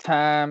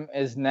Showtime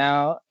is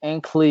now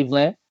in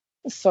Cleveland.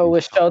 So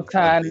with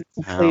Showtime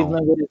in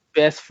Cleveland with his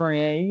best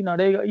friend,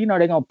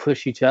 they're gonna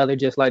push each other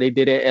just like they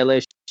did at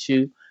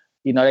LSU.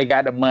 They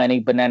got the money,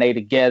 but now they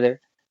together.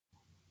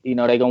 They're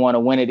gonna want to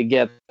win it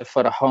together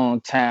for the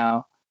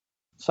hometown.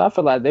 So I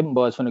feel like them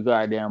boys finna go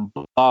out there and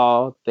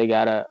ball. They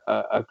got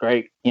a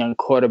great young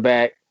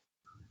quarterback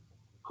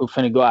who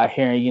finna go out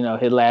here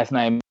and, his last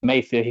name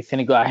Mayfield. He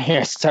finna go out here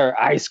and stir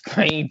ice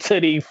cream to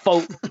these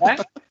folks.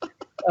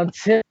 I'm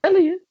telling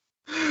you.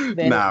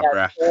 Nah,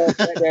 bro.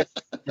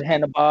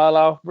 Hand the ball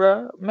off,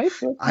 bro.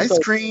 Mayfield. Ice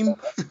cream.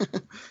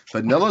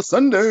 Vanilla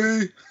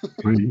sundae.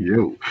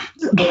 Yo.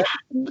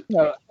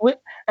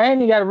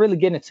 And you got to really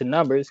get into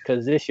numbers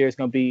because this year it's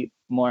going to be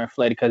more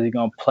inflated because he's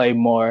going to play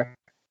more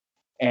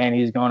and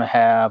he's going to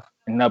have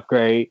an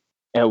upgrade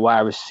at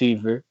wide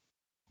receiver.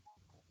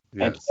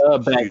 Yes,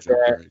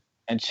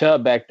 and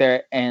Chubb back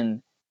there.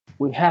 And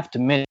we have to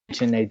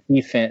mention their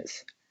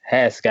defense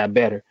has got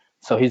better.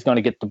 So he's going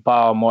to get the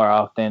ball more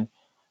often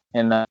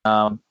in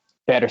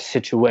better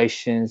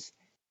situations.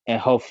 And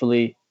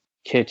hopefully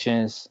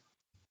Kitchens,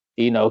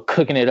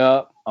 cooking it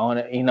up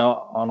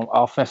on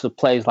offensive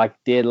plays like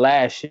he did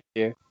last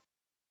year.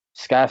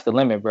 Sky's the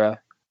limit, bro.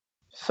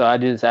 So I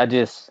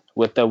just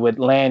with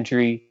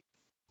Landry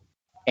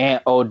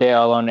and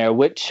Odell on there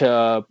with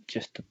Chubb,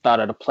 just the thought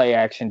of the play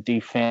action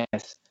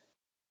defense.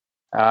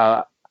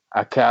 I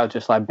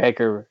just like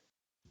Baker.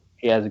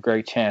 He has a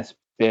great chance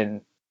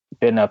been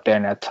up there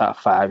in that top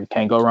 5. You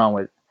can't go wrong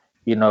with,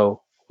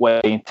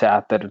 waiting to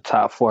after the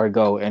top 4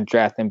 go and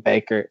drafting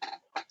Baker,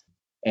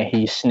 and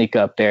he sneak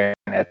up there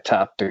in that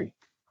top 3.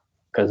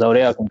 Because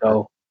Odell can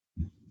go,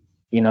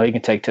 he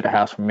can take to the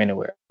house from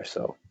anywhere.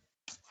 So.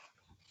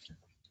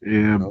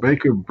 Yeah,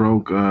 Baker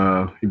broke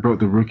the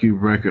rookie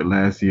record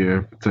last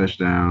year for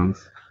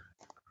touchdowns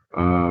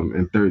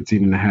in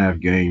 13 and a half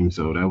games,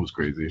 so that was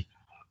crazy.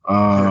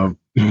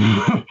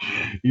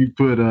 He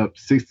put up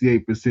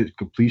 68%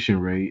 completion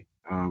rate.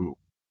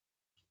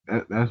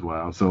 That's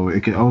wild. So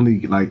it can only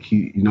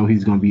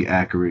he's gonna be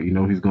accurate.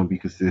 He's gonna be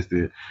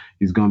consistent.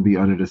 He's gonna be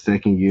under the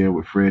second year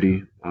with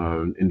Freddie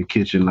in the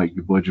kitchen, like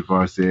your boy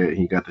Javar said.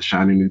 He got the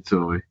shiny new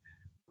toy.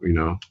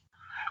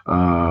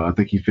 I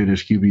think he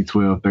finished QB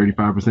 12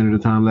 35% of the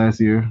time last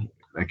year.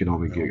 That can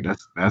only get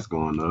that's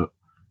going up.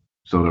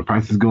 So the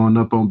price is going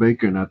up on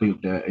Baker, and I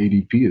think that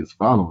ADP is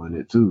following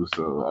it too.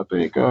 So I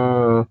think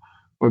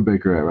where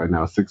Baker at right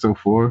now?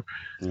 604.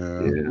 Yeah,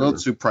 a little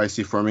too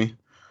pricey for me.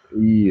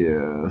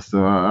 Yeah,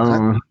 so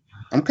I'm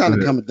kind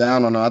of coming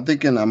down on it. I'm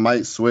thinking I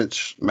might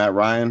switch Matt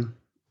Ryan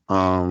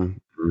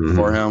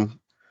for him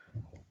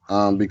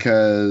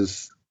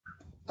because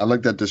I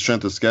looked at the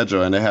strength of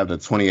schedule and they have the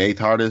 28th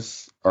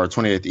hardest or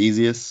 28th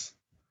easiest,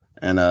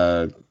 and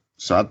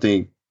so I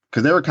think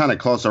because they were kind of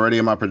close already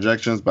in my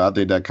projections, but I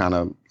think that kind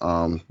of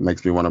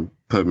makes me want to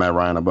put Matt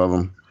Ryan above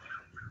him.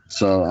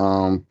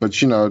 So, but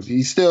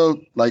he's still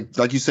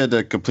like you said,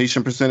 the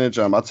completion percentage.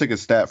 I took a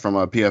stat from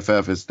a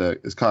PFF.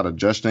 It's called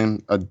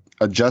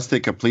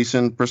adjusted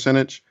completion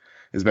percentage.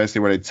 It's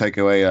basically where they take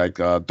away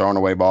throwing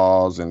away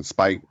balls and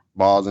spike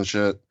balls and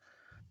shit.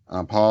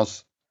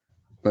 Pause.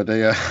 But they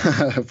had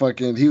a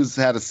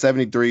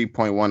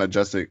 73.1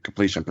 adjusted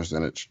completion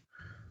percentage.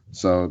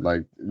 So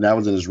that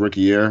was in his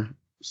rookie year.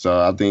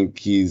 So I think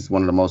he's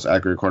one of the most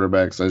accurate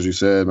quarterbacks, as you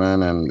said,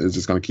 man, and it's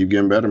just gonna keep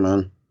getting better,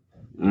 man.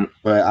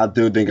 But I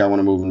do think I want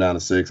to move him down to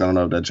 6. I don't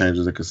know if that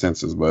changes the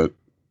consensus, but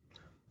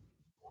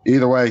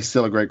either way,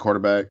 still a great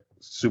quarterback,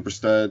 super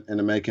stud in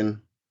the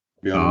making.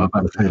 I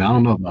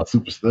don't know about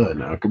super stud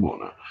now. Come on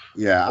now.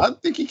 Yeah, I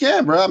think he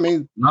can, bro. I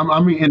mean,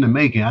 in the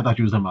making. I thought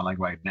you was talking about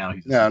right now.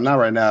 Not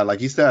right now.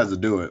 He still has to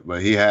do it,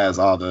 but he has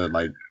all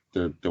the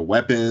the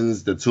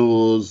weapons, the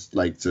tools,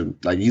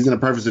 he's in a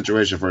perfect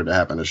situation for it to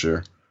happen this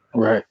year.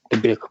 Right, to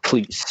be a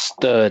complete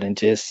stud and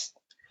just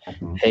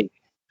hey.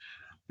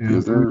 Yeah, we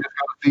just gotta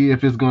see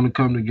if it's gonna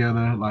come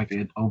together like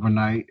it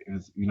overnight.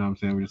 You know what I'm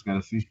saying? We just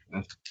gotta see.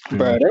 That's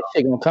bro, that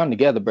shit gonna come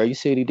together, bro. You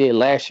see what he did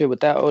last year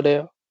without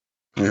Odell?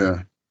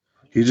 Yeah.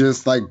 He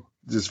just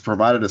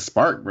provided a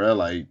spark, bro.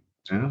 Like,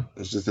 yeah,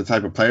 it's just the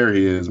type of player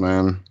he is,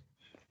 man.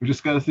 We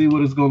just gotta see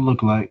what it's gonna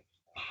look like.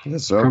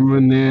 Yes, sir.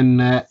 Coming in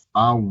at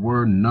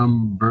our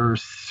number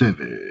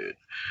 7,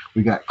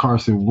 we got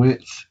Carson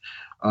Wentz.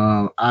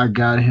 I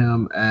got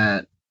him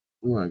at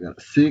I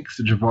got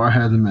 6. Javar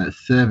has him at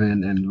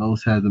 7, and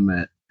Los has him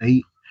at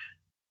 8.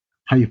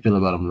 How you feel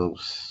about him,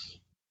 Los?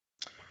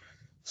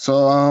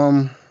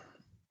 So,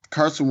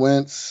 Carson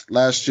Wentz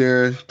last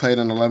year played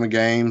in 11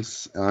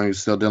 games. He's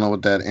still dealing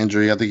with that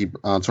injury. I think he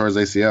tore his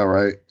ACL,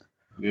 right?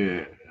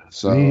 Yeah.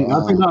 So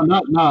I think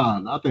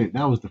I think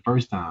that was the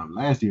first time.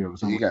 Last year it was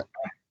something.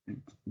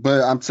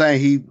 But I'm saying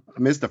he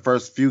missed the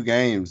first few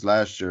games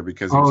last year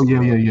because. He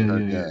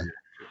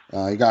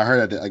got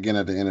hurt again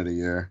at the end of the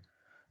year.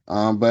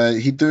 But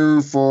he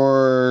threw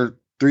for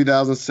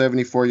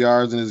 3,074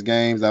 yards in his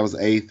games. That was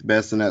 8th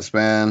best in that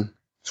span.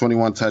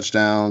 21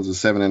 touchdowns and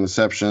 7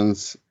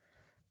 interceptions.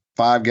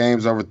 5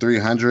 games over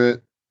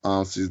 300.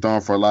 So he's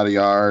throwing for a lot of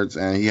yards,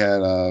 and he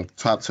had a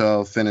top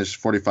 12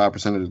 finish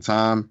 45% of the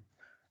time.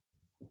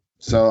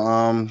 So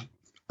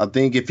I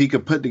think if he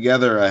could put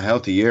together a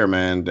healthy year,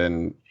 man,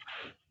 then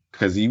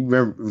because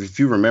if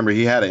you remember,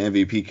 he had an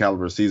MVP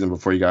caliber season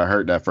before he got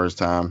hurt that first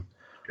time.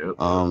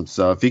 Yep.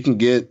 So if he can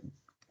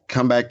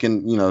come back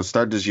and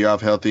start this year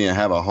off healthy and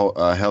have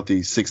a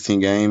healthy 16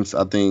 games,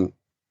 I think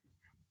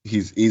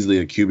he's easily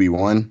a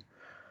QB1.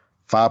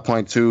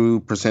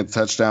 5.2%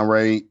 touchdown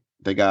rate.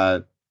 They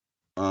got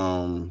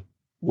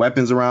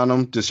weapons around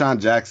him.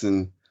 Deshaun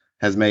Jackson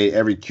has made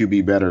every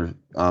QB better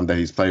that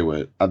he's played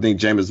with. I think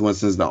Jameis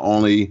Winston's the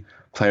only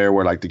player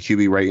where the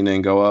QB rating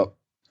didn't go up.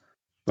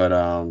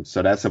 But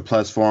so that's a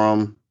plus for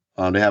him.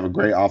 They have a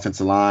great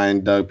offensive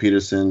line. Doug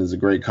Peterson is a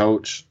great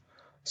coach.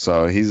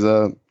 So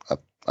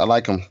I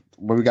like him.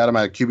 Where we got him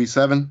at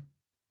QB7?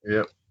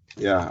 Yep.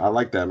 Yeah, I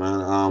like that,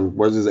 man.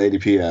 Where's his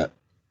ADP at?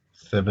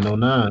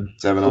 709.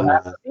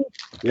 709.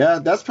 Yeah,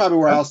 that's probably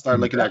where I'll start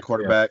looking at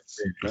quarterbacks.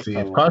 Yeah. See,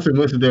 if Carson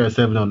Wentz is there at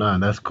 709,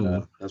 that's cool.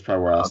 Yeah, that's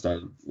probably where I'll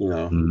start,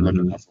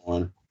 looking at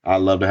one.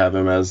 I'd love to have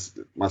him as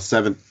my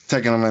 7th,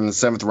 taking him in the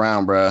 7th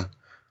round, bruh.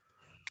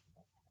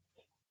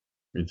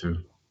 Me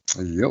too.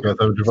 Yep.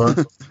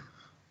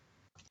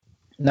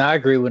 No, I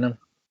agree with him.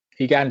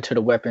 He got into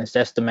the weapons.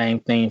 That's the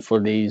main thing for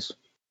these.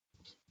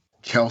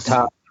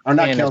 Kelce. Or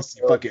not Kelce,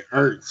 fucking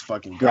Ertz,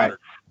 fucking got right.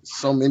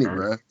 So many,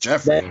 bruh.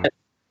 Jeffrey.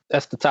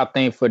 That's the top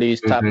thing for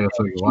these top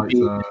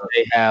QBs.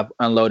 They have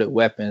unloaded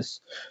weapons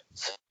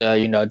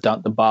to,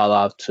 dump the ball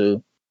off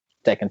to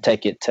that can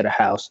take it to the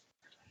house.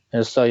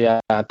 And so, yeah,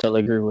 I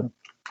totally agree with him.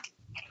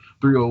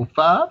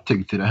 305,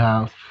 take it to the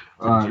house.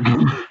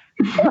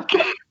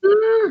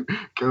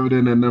 Coming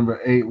in at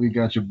number 8, we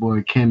got your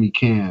boy Cam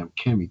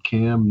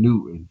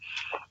Newton.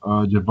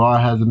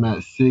 Javar has him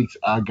at 6.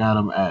 I got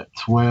him at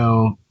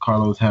 12.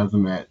 Carlos has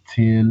him at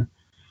 10.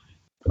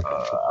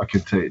 I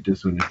can take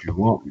this one if you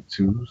want me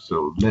to.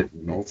 So let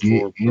me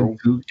get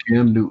into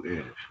Cam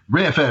Newton.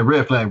 Red flag.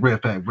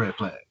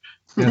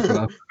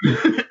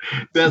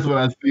 That's what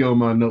I see on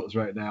my notes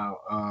right now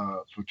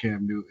for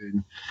Cam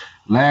Newton.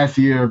 Last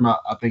year,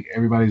 I think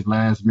everybody's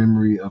last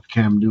memory of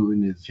Cam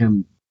Newton is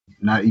him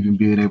not even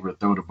being able to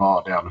throw the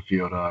ball down the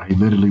field. He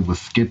literally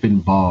was skipping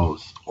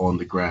balls on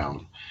the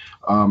ground.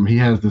 He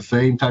has the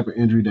same type of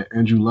injury that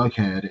Andrew Luck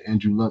had.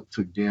 Andrew Luck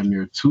took damn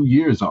near 2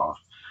 years off.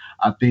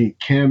 I think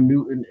Cam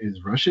Newton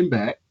is rushing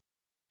back.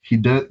 He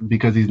does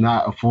because he's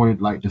not afforded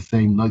the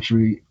same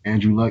luxury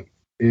Andrew Luck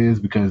is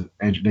because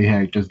they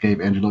just gave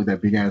Andrew Luck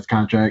that big ass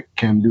contract.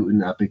 Cam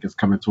Newton, I think, is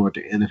coming toward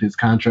the end of his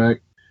contract.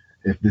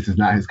 If this is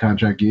not his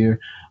contract year,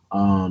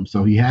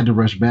 so he had to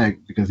rush back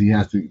because he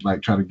has to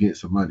try to get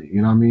some money.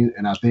 You know what I mean?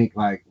 And I think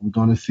we're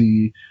gonna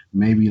see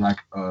maybe a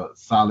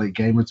solid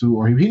game or two,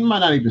 or he might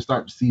not even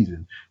start the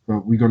season,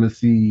 but we're gonna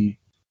see,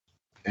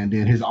 and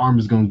then his arm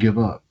is gonna give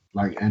up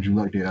like Andrew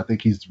Luck did. I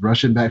think he's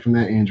rushing back from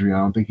that injury. I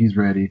don't think he's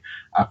ready.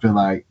 I feel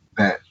like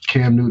that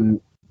Cam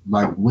Newton,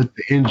 with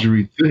the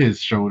injury to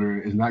his shoulder,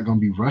 is not going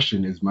to be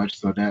rushing as much.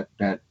 So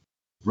that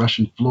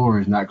rushing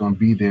floor is not going to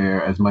be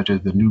there as much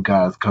as the new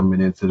guys coming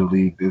into the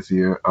league this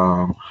year.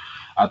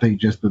 I think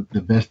just the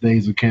best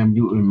days of Cam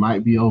Newton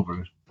might be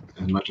over.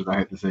 As much as I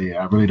have to say,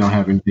 I really don't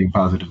have anything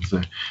positive to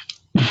say.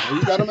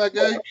 You got him at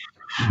Gay?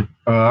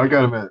 I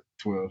got him at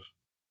 12.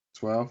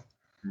 12?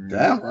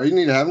 Damn, bro, you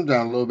need to have him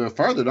down a little bit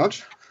further, don't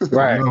you?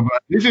 Right. No,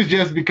 but this is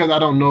just because I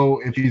don't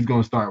know if he's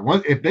going to start.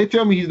 If they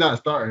tell me he's not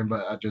starting,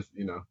 but I just,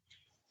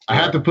 I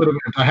have to put him.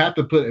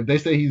 If they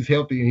say he's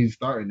healthy and he's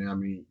starting, I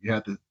mean, you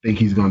have to think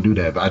he's going to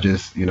do that. But I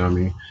just,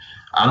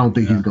 I don't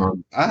think he's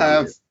going.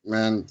 I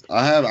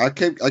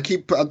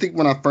think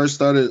when I first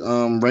started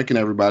ranking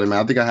everybody,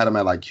 man, I think I had him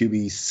at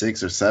QB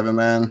 6 or 7,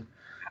 man.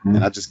 Mm-hmm.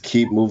 And I just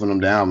keep moving him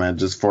down, man,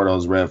 just for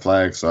those red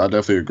flags. So I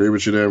definitely agree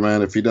with you there,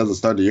 man. If he doesn't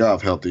start the year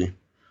off healthy,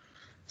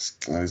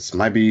 it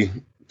might be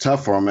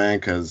tough for him, man,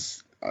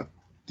 because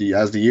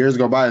as the years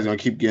go by, he's gonna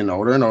keep getting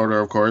older and older,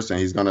 of course, and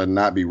he's gonna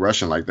not be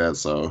rushing like that.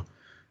 So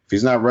if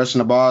he's not rushing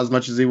the ball as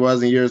much as he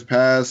was in years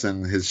past,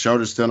 and his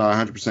shoulder's still not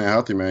 100%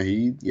 healthy, man,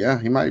 he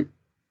might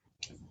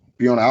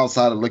be on the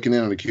outside of looking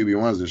in on the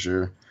QB1s this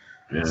year.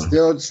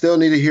 Yeah. Still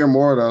need to hear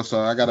more though. So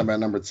I got him at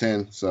number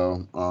 10.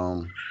 So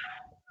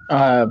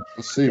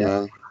let's see,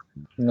 man.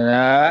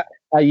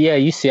 Yeah,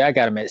 you see, I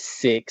got him at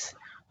 6.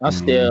 I'm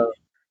still,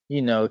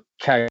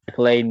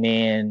 calculating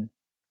in.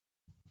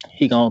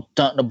 He gonna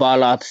dunk the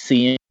ball off to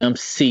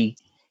CMC.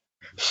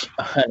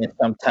 And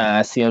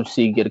sometimes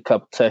CMC get a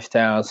couple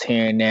touchdowns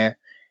here and there.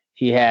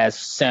 He has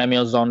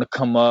Samuels on the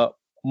come up,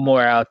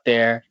 more out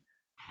there.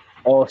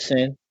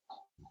 Olsen.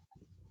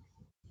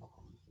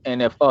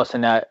 And if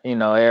Olsen not,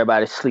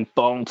 everybody sleep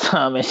on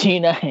Thomas,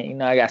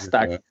 I got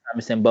Stockton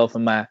Thomas in both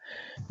of my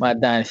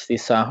dynasty,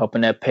 so I'm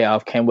hoping that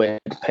payoff. Can't wait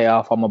to pay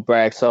off. I'm gonna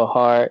brag so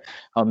hard.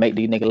 I'll make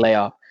these niggas lay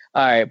off.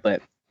 All right,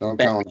 but don't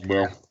count,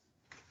 bro.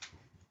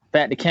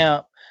 Back to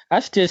count. I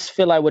just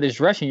feel like with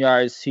his rushing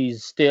yards,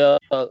 he's still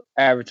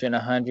averaging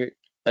 100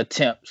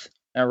 attempts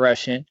in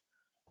rushing,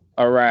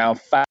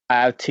 around 5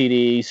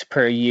 TDs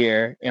per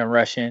year in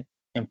rushing,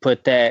 and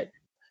put that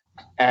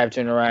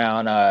averaging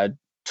around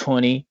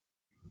 20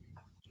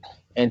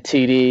 in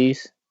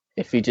TDs.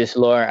 If he just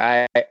lower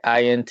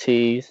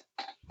INTs,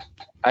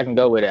 I can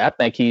go with it. I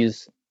think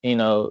he's,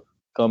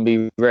 gonna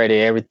be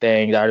ready.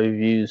 Everything our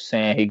reviews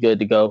saying he good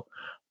to go,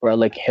 bro,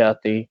 look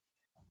healthy,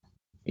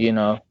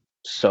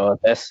 So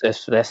if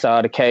that's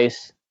all the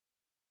case,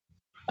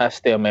 I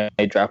still may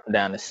drop him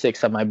down to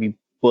 6. I might be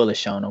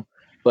bullish on him,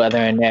 but other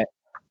than that,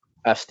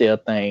 I still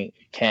think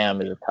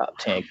Cam is a top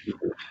 10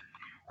 keeper.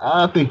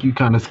 I think you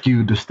kind of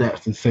skewed the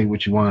stats to say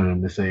what you wanted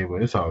him to say,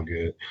 but it's all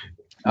good.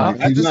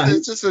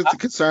 It's just a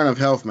concern of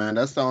health, man.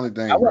 That's the only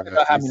thing. I want to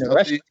know how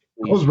many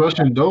those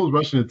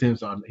rushing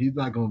attempts are. He's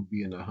not going to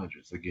be in the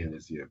hundreds again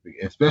this year,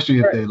 especially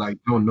if they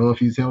don't know if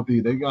he's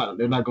healthy. They're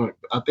not going.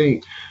 I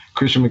think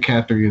Christian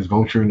McCaffrey is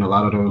vulturing a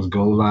lot of those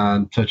goal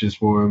line touches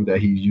for him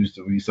that he used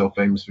to be so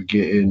famous for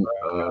getting,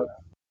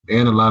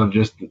 and a lot of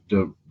just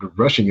the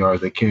rushing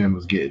yards that Cam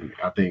was getting.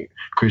 I think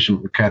Christian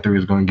McCaffrey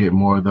is going to get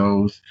more of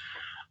those.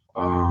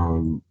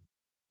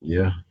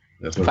 Yeah,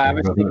 that's what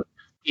I'm saying.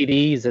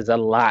 TDs is a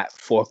lot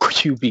for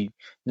QB.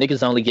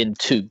 Niggas only getting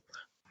 2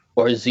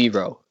 or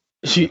 0.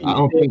 I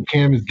don't think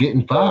Cam is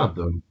getting 5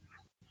 though.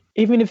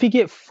 Even if he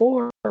get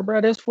 4, bro,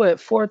 that's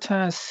what 4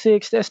 times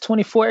 6. That's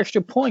 24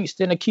 extra points.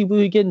 Then a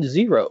QB getting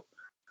 0.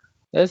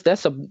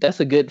 That's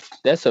a good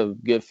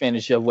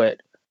finish of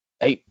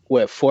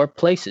 4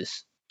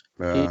 places.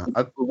 Yeah,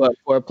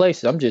 4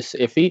 places. I'm just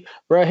if he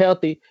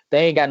healthy,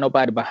 they ain't got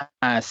nobody behind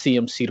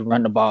CMC to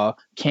run the ball.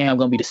 Cam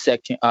gonna be the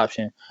second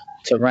option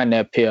to run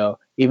that pill.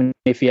 Even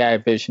if he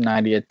averaged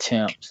 90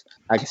 attempts,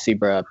 I can see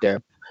bro up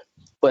there.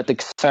 But the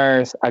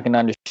concerns, I can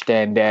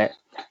understand that.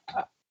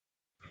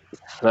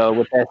 So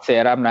with that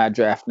said, I'm not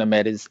drafting him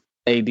at his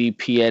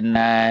ADP at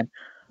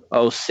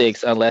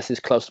 906 unless it's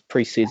close to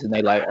preseason.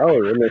 They like,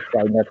 oh, it looks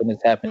like nothing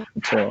has happened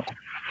to him.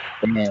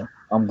 And then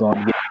I'm going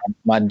to get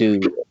my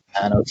dude.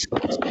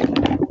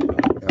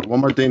 906.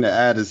 One more thing to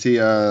add is they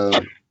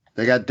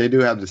do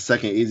have the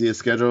second easiest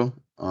schedule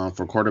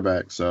for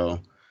quarterback. So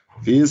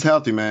if he is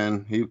healthy,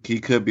 man, he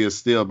could be a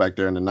steal back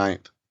there in the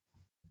 9th.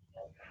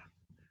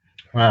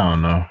 I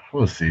don't know.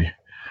 We'll see.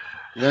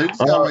 Yeah, you just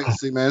gotta wait and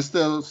see, man. It's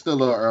still a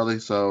little early,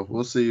 so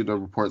we'll see the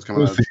reports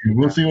coming out.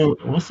 We'll see what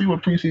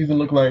preseason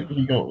look like.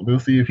 We'll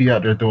see if he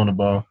out there throwing the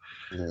ball.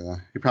 Yeah,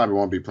 he probably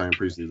won't be playing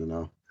preseason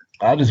though.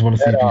 I just want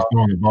to see if he's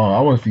throwing the ball.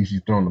 I want to see if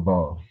he's throwing the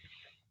ball.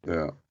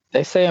 Yeah.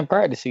 They say in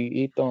practice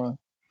he throwing.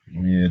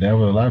 Yeah, that's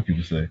what a lot of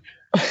people say.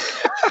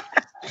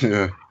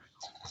 Yeah.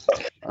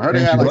 I heard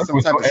they had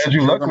some type of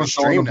Andrew Luck was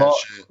throwing the ball.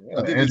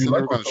 I think they said they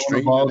were going to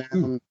stream it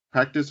in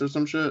practice or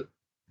some shit.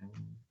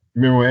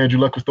 Remember when Andrew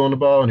Luck was throwing the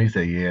ball and he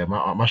said, "Yeah,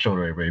 my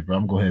shoulder ain't ready, bro.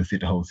 I'm going to go ahead and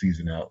sit the whole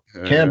season out."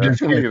 Yeah, Cam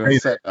just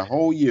can't say the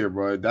whole year,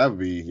 bro. That would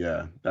be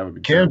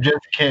Cam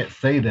just can't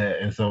say that,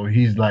 and so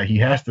he's like he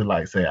has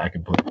to say I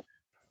can play,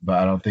 but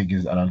I don't think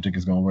it's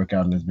going to work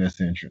out in his best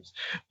interest.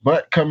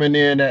 But coming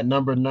in at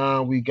number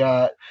 9, we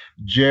got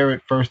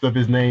Jared, first of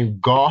his name,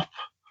 Goff.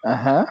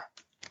 I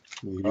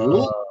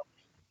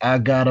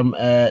got him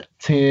at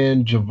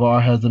 10.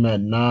 Javar has him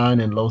at 9,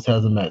 and Los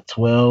has him at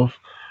 12.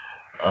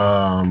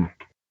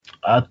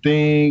 I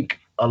think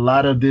a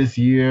lot of this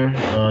year,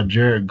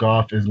 Jared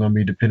Goff is going to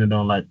be dependent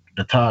on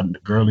the Todd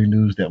Gurley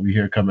news that we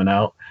hear coming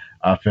out.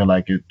 I feel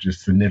like it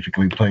just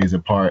significantly plays a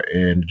part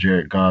in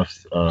Jared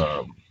Goff's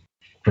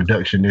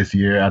production this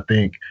year. I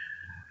think,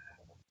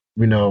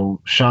 Sean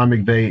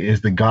McVay is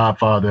the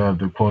godfather of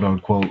the quote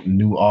unquote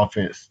new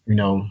offense,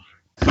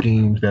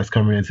 schemes that's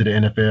coming into the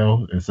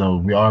NFL. And so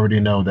we already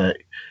know that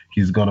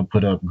he's going to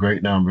put up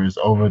great numbers.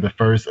 Over the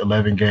first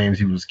 11 games,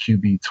 he was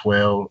QB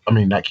 12. I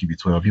mean, not QB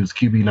 12. He was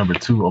QB number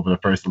 2 over the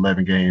first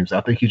 11 games. I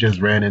think he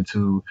just ran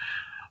into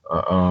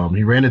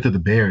He ran into the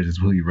Bears is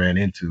who he ran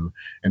into,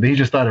 and then he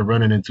just started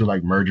running into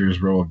like murderous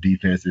row of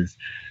defenses,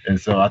 and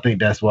so I think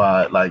that's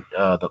why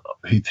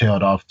he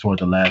tailed off toward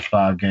the last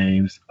 5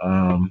 games.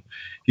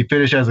 He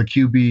finished as a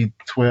QB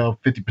 12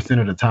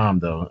 50% of the time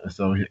though, and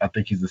so I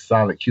think he's a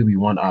solid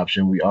QB1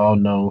 option. We all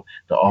know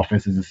the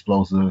offense is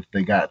explosive.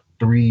 They got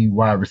 3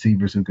 wide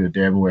receivers who could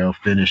damn well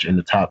finish in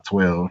the top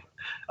 12.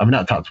 I mean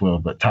not top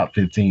 12, but top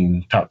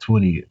 15, top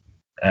 20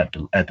 at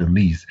the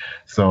least.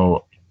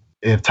 So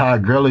if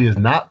Todd Gurley is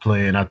not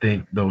playing, I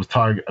think those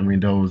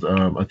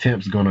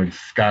attempts going to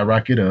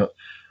skyrocket up.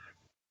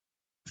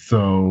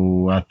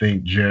 So I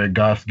think Jared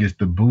Goff gets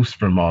the boost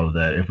from all of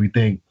that. If we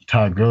think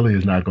Todd Gurley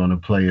is not going to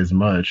play as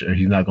much, or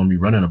he's not going to be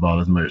running the ball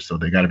as much, so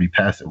they got to be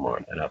passing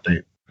more. And I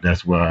think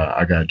that's why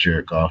I got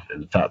Jared Goff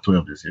in the top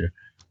 12 this year.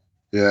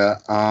 Yeah.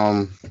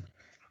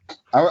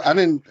 I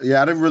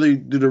didn't really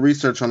do the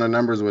research on the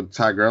numbers with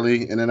Todd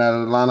Gurley in and out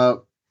of the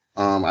lineup.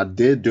 I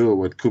did do it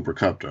with Cooper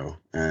Kupp though,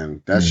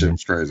 and that shit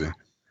was crazy.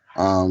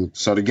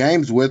 So the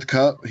games with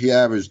Kupp, he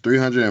averaged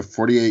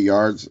 348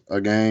 yards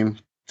a game,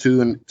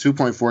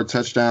 2.4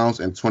 touchdowns,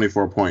 and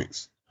 24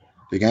 points.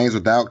 The games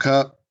without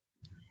Kupp,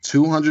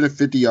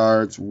 250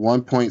 yards,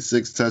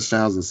 1.6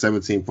 touchdowns, and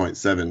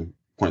 17.7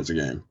 points a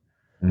game.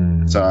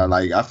 So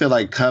I feel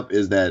like Kupp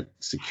is that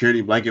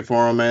security blanket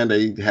for him, man.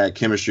 They had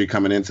chemistry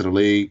coming into the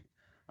league.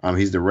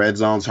 He's the red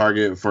zone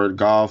target for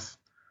Goff.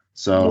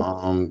 So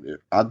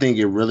I think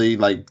it really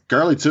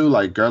Gurley too.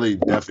 Like Gurley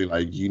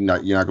definitely you're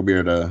not gonna be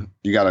able to.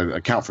 You gotta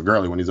account for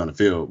Gurley when he's on the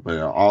field,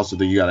 but also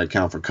you gotta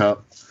account for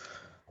Kupp.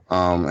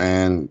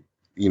 And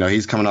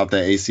he's coming off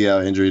that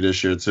ACL injury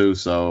this year too.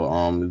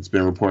 So it's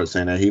been reports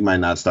saying that he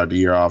might not start the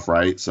year off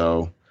right.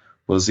 So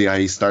we'll see how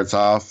he starts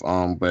off.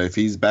 But if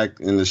he's back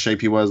in the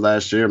shape he was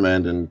last year,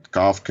 man, then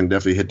Goff can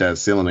definitely hit that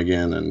ceiling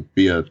again and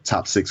be a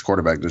top 6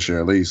 quarterback this year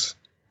at least.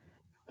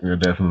 Yeah,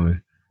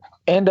 definitely.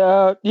 And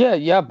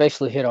y'all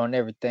basically hit on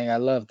everything. I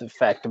love the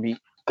fact that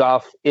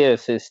Goff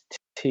is his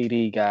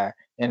TD guy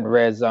in the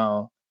red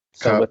zone.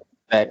 So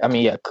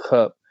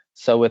Kupp.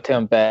 So with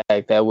him back,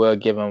 that will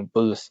give him a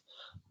boost.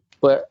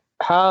 But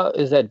how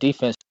is that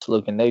defense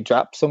looking? They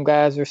dropped some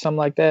guys or something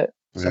like that?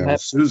 Yeah,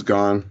 Sue's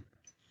gone.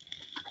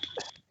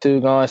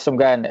 Some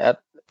guy in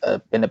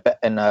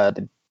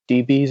the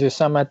DBs or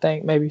something, I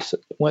think, maybe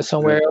went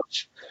somewhere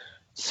else.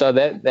 So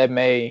that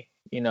may,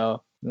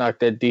 knock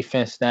their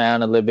defense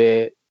down a little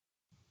bit.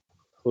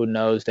 Who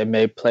knows? They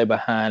may play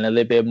behind a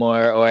little bit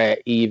more or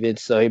at even,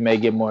 so he may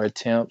get more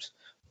attempts.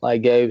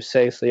 Like Gabe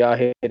says, so y'all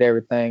hit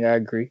everything. I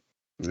agree.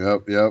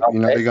 Yep. They're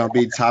going to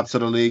be tops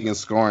of the league in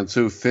scoring,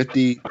 too.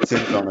 50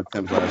 attempts on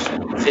attempts last year.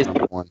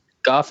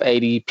 Goff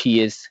ADP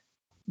is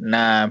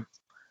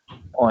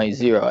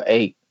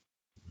 9.08.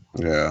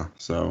 Yeah,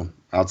 so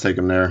I'll take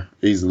him there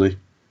easily.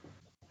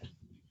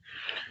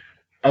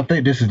 I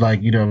think this is what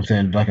I'm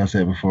saying? Like I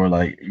said before,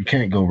 you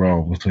can't go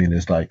wrong between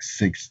this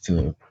 6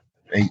 to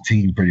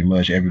 18 pretty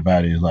much.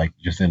 Everybody is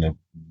just in a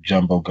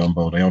jumbo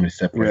gumbo. They only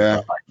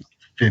separate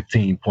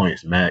 15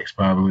 points max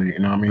probably, you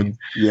know what I mean?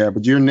 Yeah,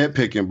 but you're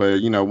nitpicking,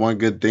 but one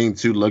good thing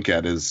to look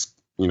at is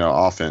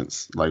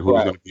offense. Who's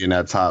going to be in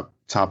that top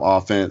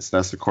offense?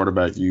 That's the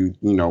quarterback you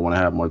want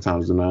to have more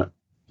times than that.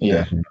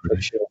 Yeah, for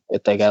sure.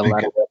 If they got a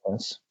lot of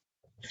weapons.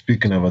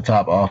 Speaking of a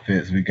top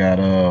offense, we got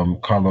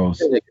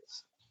Carlos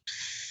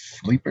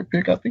sleeper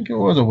pick, I think it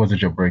was, or was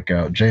it your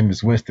breakout?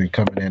 Jameis Winston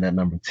coming in at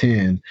number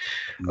 10.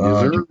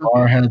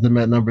 Jabbar has him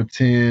at number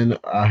 10.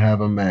 I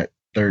have him at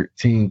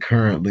 13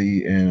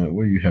 currently. And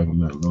where do you have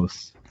him at,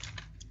 Los?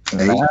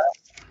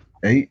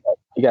 8?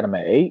 You got him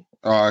at 8?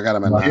 Oh, I got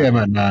him at 9. Yeah, I'm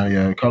at 9.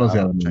 Yeah, Carlos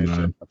got him at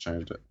 9. I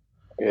changed it.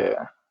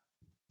 Yeah.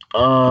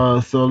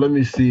 So let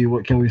me see.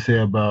 What can we say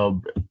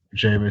about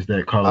Jameis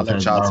that Carlos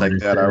has? I'll take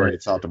that. I already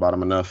talked about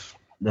him enough.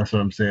 That's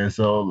what I'm saying.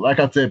 So, like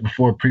I said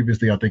before,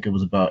 previously, I think it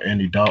was about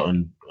Andy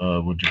Dalton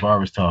when Jabbar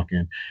was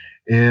talking.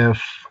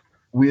 If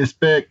we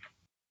expect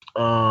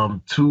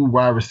 2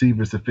 wide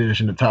receivers to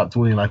finish in the top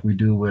 20 like we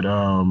do with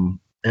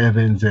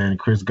Evans and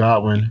Chris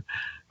Godwin,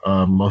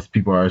 most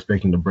people are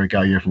expecting a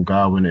breakout year from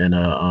Godwin and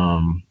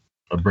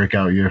a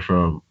breakout year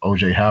from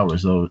O.J.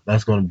 Howard. So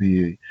that's going to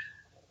be,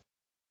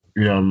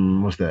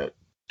 what's that?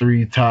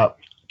 3 top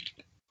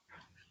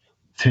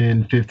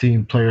 10,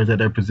 15 players at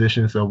their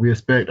position. So we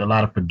expect a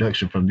lot of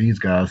production from these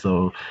guys.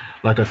 So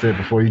like I said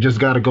before, you just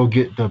got to go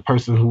get the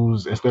person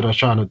who's, instead of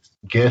trying to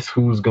guess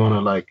who's going to,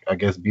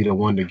 be the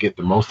one to get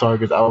the most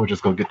targets, I would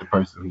just go get the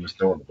person who's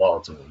throwing the ball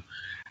to him.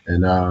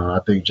 And I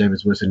think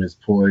Jameis Winston is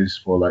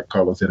poised for, like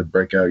Carlos said, a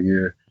breakout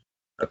year.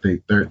 I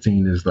think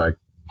 13 is the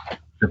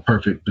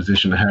perfect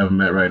position to have him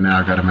at right now.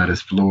 I got him at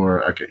his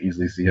floor. I could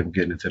easily see him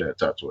getting into that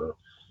top 12.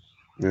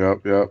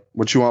 Yep.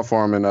 What you want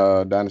for him in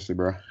Dynasty,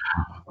 bro?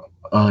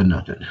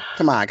 Nothing.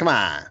 Come on. Come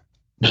on.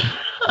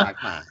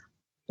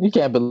 You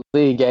can't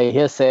believe Gay.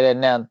 He'll say that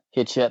now.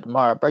 Hit you up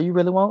tomorrow, bro. You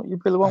really want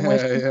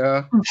Winston?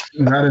 Yeah.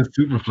 Not in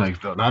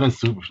Superflex though. Not in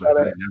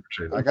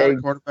Superflex. I got a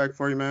quarterback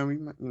for you, man. We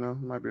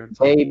might be able to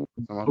talk.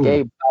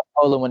 Gabe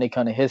bipolar when it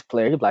comes to his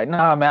player. He's like,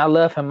 nah, man, I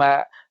love him.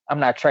 I'm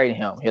not trading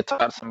him. He'll talk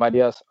to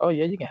somebody else. Oh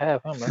yeah, you can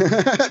have him, man.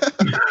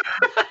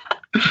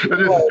 just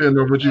depends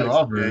on what you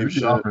offer. You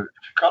can offer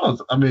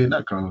Carlos. I mean,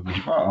 not Carlos, but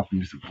you probably offered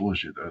me some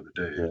bullshit the other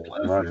day. Yeah,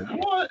 I said,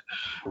 what?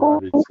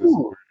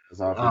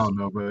 I don't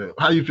know, but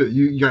how you feel?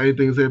 You got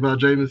anything to say about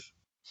Jameis?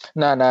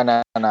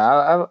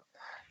 No.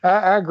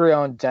 I agree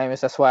on Jameis.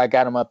 That's why I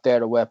got him up there.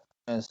 The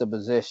weapons, the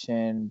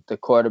position, the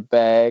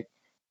quarterback.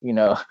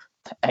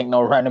 Ain't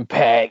no running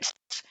backs.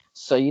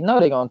 So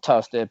they're gonna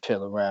toss that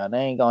pill around. They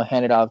ain't gonna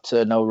hand it off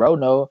to no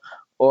Rono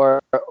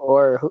or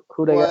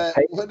who they got.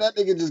 What that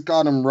nigga just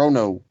called him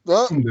Rono.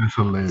 Oh, that's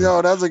hilarious.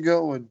 Yo, that's a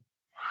good one.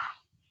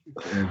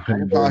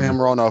 I'll call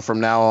him Rono from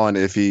now on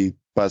if he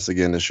busts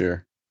again this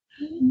year.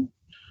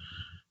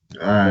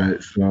 All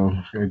right, so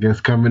I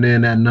guess coming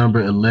in at number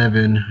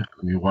 11.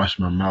 Let me wash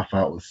my mouth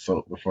out with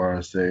soap before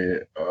I say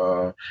it.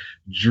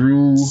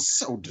 Drew.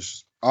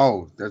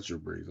 Oh, that's Drew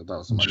Brees. I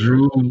thought somebody.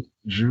 Drew.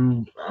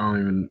 I don't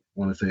even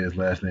want to say his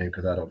last name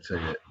because I don't say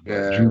it.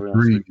 Yeah, Drew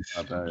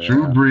Brees.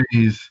 Drew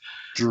Brees.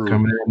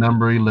 Coming in at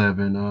number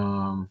 11.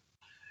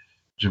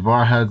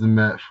 Javar has him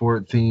at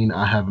 14.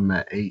 I have him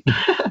at 8,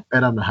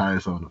 and I'm the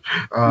highest on him.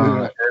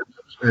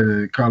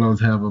 And Carlos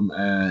have him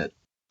at.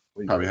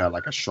 Probably had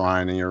like a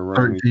shrine in your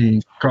room.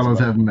 13. Carlos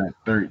have him at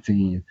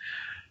 13.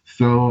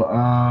 So,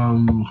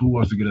 who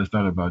wants to get us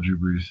started about Drew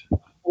Brees?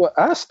 Well,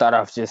 I'll start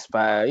off just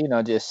by,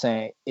 just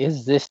saying,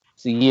 is this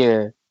the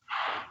year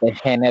they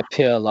hand that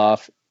pill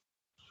off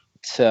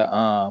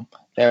to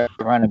their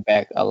running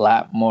back a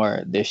lot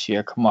more this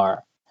year,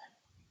 Kamara?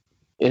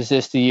 Is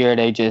this the year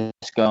they just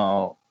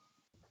gonna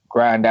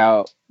grind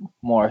out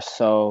more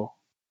so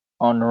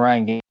on the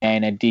run game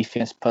and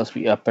defense supposed to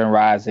be up and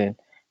rising?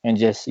 And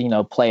just,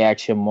 play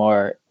action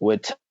more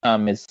with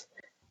Thomas,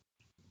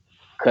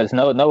 because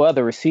no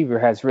other receiver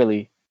has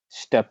really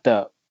stepped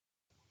up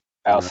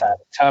outside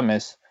of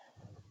Thomas.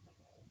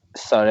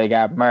 So they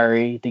got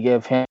Murray to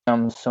give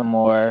him some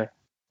more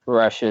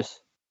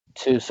rushes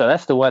too. So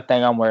that's the one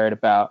thing I'm worried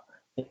about.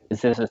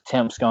 Is his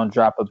attempts going to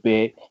drop a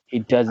bit? He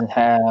doesn't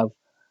have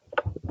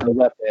the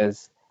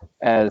weapons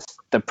as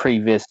the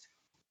previous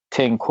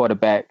 10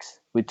 quarterbacks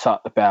we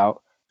talked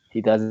about. He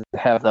doesn't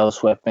have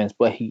those weapons,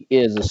 but he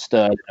is a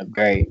stud and a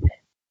great.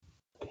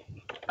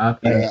 I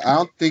think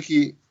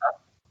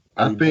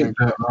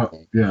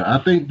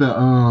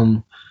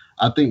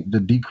the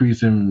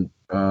decrease in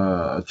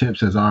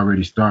attempts has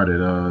already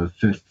started.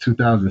 Since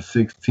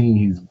 2016,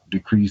 he's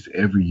decreased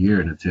every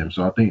year in attempts.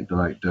 So I think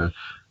the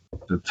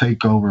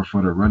takeover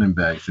for the running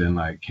backs and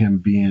like him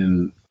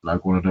being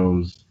like one of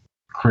those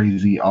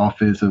crazy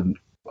offensive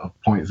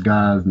points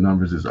guys,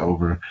 numbers is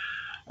over.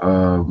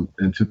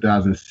 In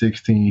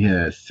 2016, he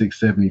had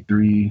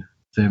 673,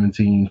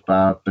 17,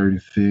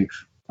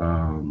 536.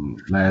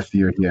 Last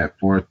year, he had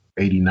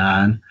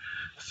 489.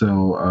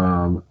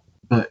 So,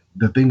 but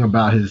the thing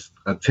about his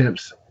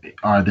attempts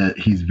are that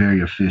he's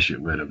very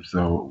efficient with them.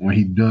 So when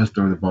he does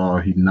throw the ball,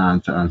 he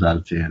 9 times out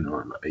of 10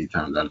 or 8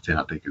 times out of 10,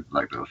 I think it's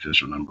like the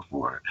official number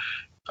for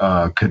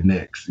it,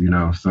 connects,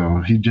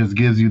 So he just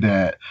gives you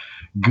that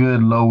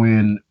good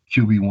low-end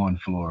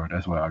QB1 floor.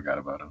 That's what I got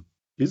about him.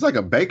 He's like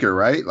a Baker,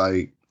 right?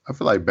 Like, I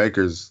feel like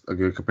Baker's a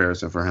good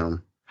comparison for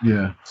him.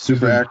 Yeah.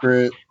 Super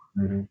accurate.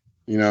 Mm-hmm.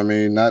 You know what I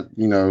mean? Not,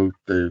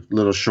 they're a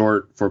little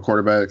short for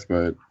quarterbacks,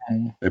 but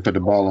they put the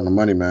ball on the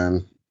money,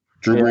 man.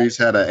 Drew Brees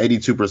had an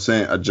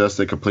 82%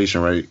 adjusted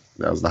completion rate.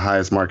 That was the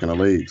highest mark in the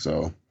league,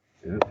 so.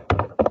 Yeah.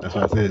 That's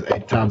why I said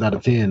 8 times out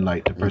of 10,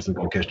 like, the person's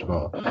going to catch the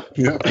ball.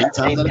 Yeah, 8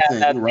 times out of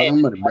 10. You're right on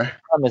the money, bro.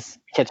 Thomas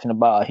catching the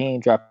ball. He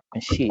ain't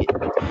dropping shit.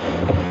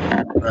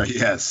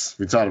 Yes.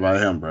 We talked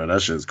about him, bro.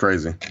 That shit's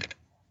crazy.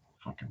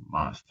 Fucking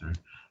monster.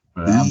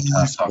 But I'm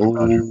talking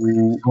about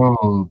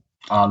you.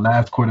 Our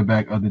last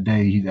quarterback of the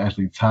day, he's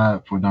actually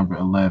tied for number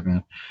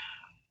 11.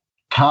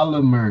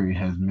 Kyler Murray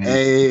has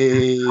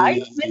made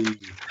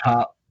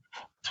top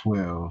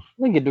 12.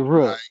 Look at the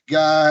rook. My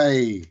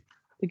guy.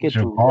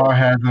 Jabbar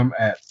has him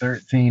at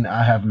 13.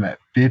 I have him at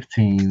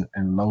 15.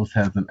 And Los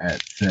has him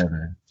at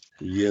 7.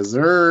 Yes,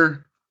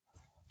 sir.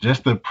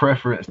 Just to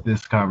preference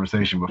this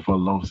conversation before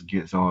Los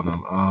gets on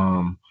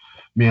him.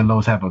 Me and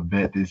Los have a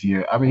bet this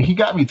year. I mean, he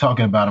got me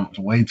talking about him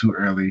way too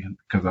early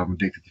because I'm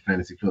addicted to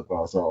fantasy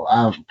football. So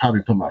I'll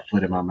probably put my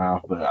foot in my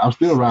mouth, but I'm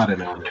still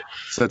riding on it.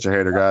 Such a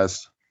hater,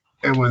 guys.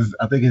 I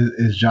think,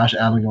 is Josh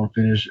Allen going to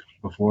finish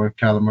before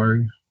Kyler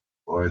Murray?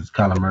 Or is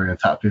Kyler Murray a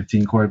top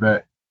 15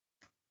 quarterback?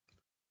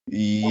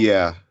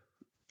 Yeah.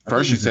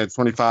 First you said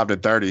 25 to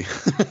 30.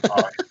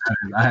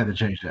 I had to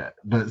change that.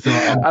 But so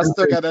I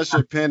still got that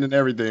shit pinned and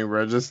everything,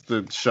 bro, just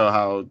to show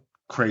how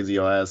crazy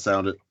your ass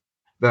sounded.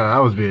 No, I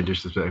was being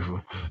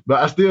disrespectful.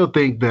 But I still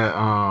think that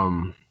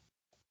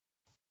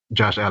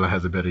Josh Allen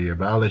has a better year.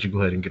 But I'll let you go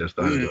ahead and get us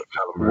started.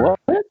 What?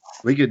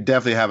 We could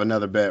definitely have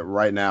another bet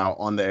right now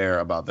on the air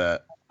about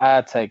that.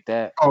 I'll take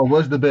that. Oh,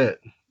 what's the bet?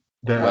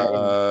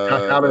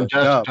 That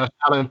Josh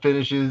Allen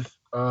finishes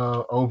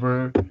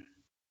over.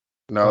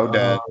 No,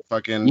 that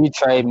fucking you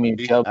trade me.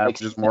 Joe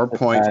averages more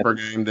points per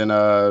game than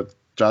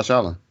Josh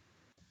Allen.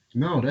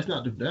 No, that's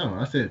not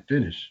I said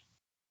finish.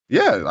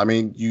 Yeah, I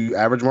mean, you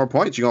average more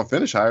points, you're gonna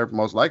finish higher,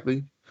 most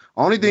likely.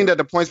 Only thing that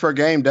the points per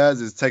game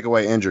does is take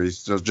away injuries.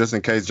 So just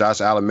in case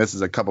Josh Allen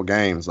misses a couple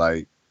games,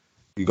 like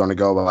you're gonna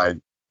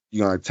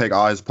take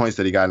all his points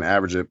that he got and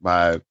average it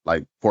by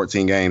like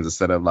 14 games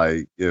instead of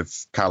like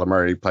if Kyler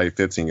Murray played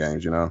 15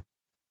 games, So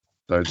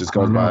it just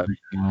goes by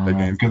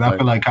because I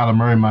feel like Kyler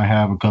Murray might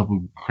have a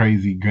couple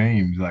crazy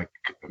games, like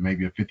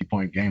maybe a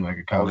 50-point game, like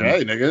a Kyler.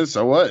 Okay, nigga.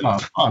 So what? Oh,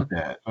 fuck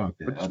that.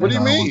 What do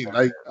you mean?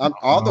 Like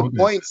all the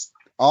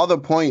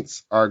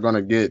points are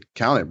gonna get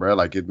counted, bro.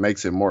 Like it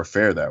makes it more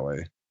fair that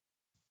way.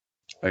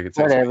 Like it's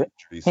whatever.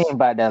 He ain't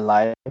about that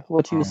life.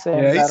 What you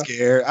saying? Yeah, he's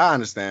scared. I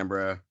understand,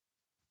 bro.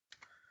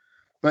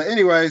 But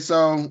anyway,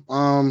 so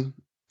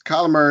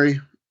Kyler Murray,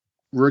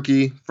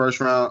 rookie,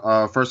 first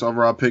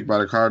overall pick by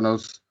the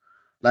Cardinals.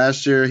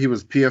 Last year, he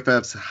was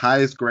PFF's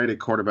highest graded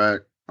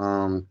quarterback.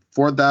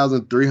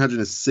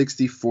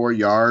 4,364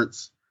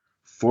 yards,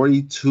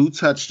 42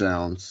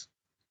 touchdowns,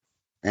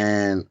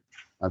 and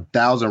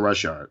 1,000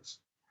 rush yards.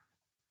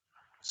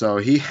 So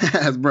he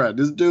has, bro.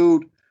 This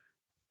dude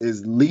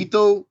is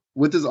lethal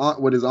with his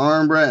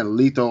arm, bro, and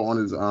lethal on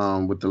his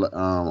on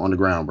the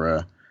ground,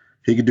 bro.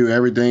 He could do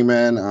everything,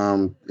 man.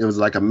 It was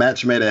like a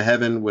match made in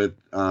heaven with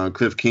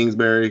Cliff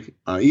Kingsbury.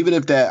 Even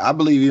if that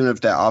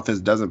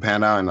offense doesn't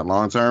pan out in the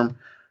long term,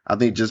 I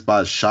think just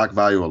by shock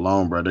value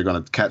alone, bro, they're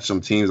gonna catch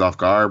some teams off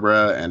guard,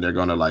 bro, and they're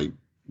gonna like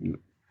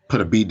put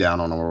a beat down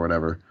on them or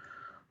whatever.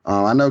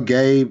 I know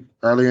Gabe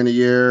earlier in the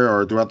year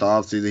or throughout the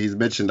offseason, he's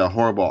mentioned a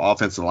horrible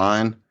offensive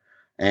line,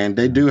 and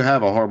they do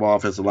have a horrible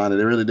offensive line.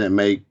 They really didn't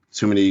make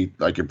too many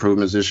like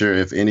improvements this year,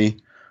 if any.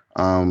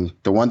 The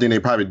one thing they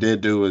probably did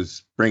do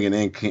was bringing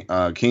in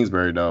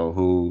Kingsbury, though,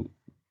 who,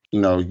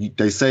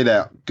 they say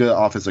that good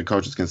offensive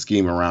coaches can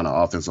scheme around an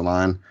offensive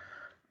line.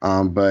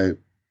 But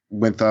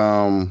with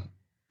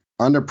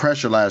under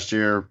pressure last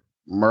year,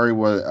 Murray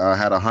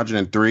had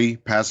 103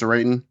 passer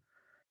rating,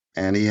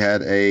 and he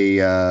had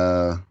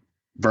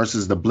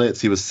versus the blitz,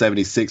 he was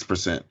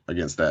 76%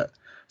 against that.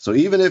 So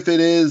even if it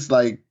is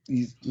like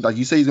you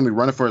say he's gonna be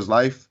running for his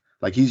life,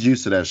 like he's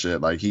used to that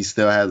shit. Like he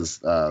still has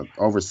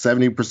over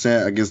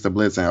 70% against the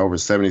blitz and over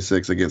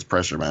 76 against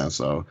pressure, man.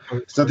 So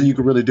it's nothing you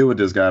can really do with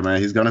this guy,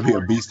 man. He's gonna be a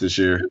beast this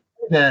year.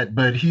 That,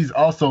 but he's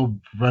also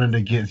running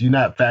against. You're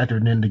not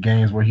factoring in the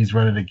games where he's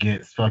running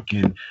against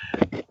fucking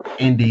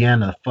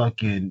Indiana,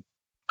 fucking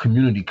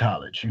community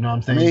college. You know what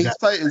I'm saying? I mean,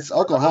 it's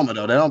Oklahoma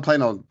though. They don't play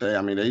no.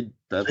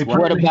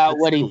 What about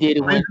what he did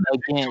against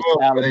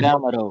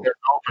Alabama though? They're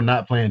known for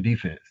not playing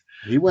defense.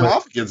 He went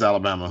off against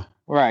Alabama.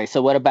 Right.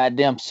 So what about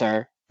them,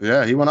 sir?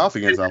 Yeah, he went off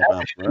against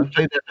Alabama. He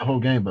played that the whole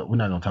game, but we're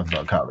not gonna talk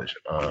about college.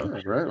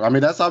 Right. I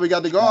mean, that's all we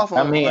got to go off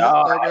on. I mean,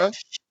 all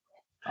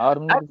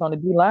them niggas on the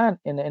D line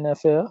in the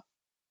NFL.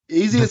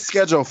 Easiest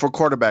schedule for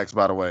quarterbacks,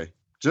 by the way.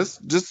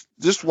 Just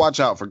watch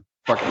out for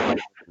fucking.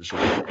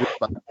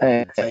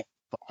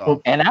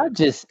 And I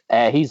just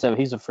he's a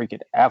freaking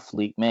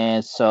athlete,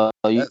 man. So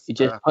you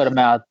just put him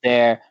out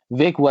there.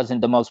 Vic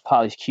wasn't the most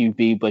polished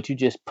QB, but you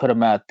just put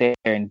him out there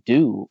and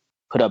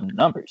put up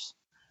numbers.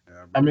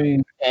 I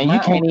mean, and you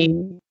can't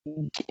even.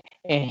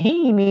 And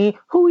he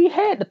who he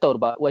had to throw the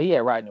ball. Well, he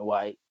had Rodney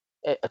White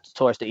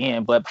towards the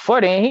end, but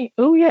before then,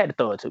 who he had to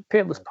throw it to?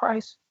 Peerless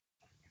Price.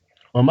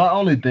 Well, my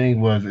only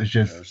thing it's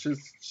just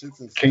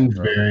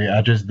Kingsbury.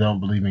 I just don't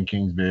believe in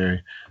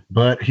Kingsbury,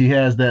 but he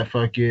has that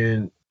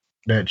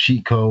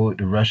cheat code,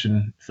 the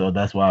Russian. So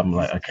that's why I'm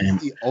like, I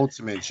can't. The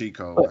ultimate cheat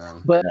code,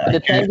 man. But the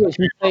thing is,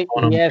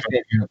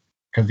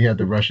 because he had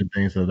the Russian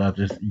thing. So that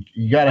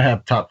you got to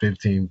have top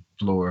 15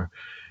 floor.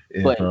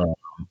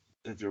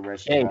 If you're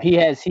rushing, he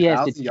has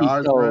the cheat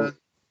code. Bro.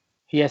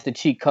 He has the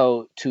cheat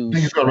code to.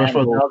 Think he's gonna rush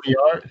for 1,000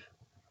 yards?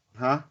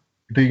 Huh?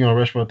 You think he's gonna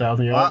rush for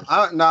 1,000 yards?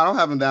 I don't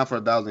have him down for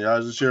 1,000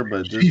 yards this year,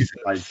 but just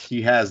like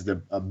he has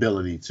the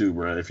ability to,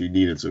 bro. If he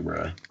needed to,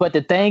 bro. But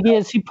the thing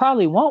is, he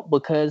probably won't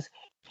because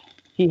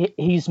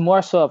he's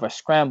more so of a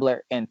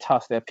scrambler and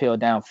toss that pill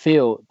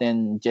downfield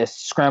than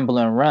just scramble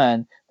and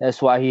run.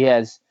 That's why he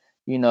has,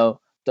 the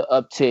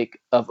uptick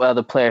of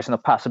other players and the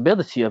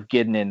possibility of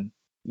getting in.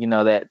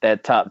 That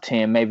top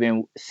 10, maybe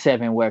in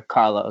 7 where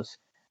Carlos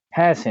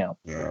has him.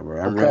 Yeah,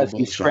 bro. Because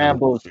he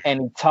scrambles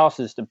and he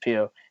tosses the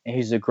pill, and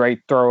he's a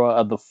great thrower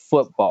of the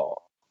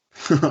football.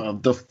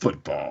 The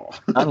football.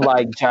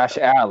 Unlike Josh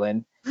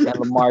Allen and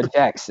Lamar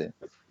Jackson.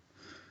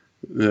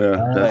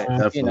 Yeah,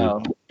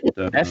 definitely.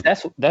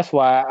 That's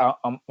why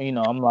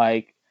I'm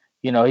like,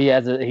 he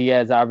has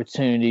the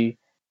opportunity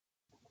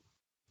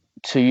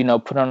to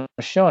put on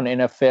a show in the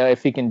NFL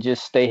if he can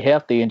just stay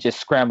healthy and just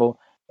scramble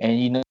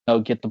and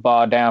get the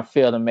ball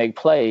downfield and make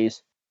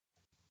plays,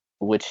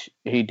 which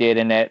he did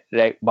in that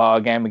ball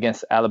game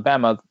against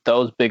Alabama.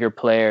 Those bigger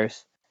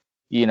players,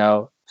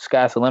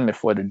 sky's the limit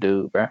for the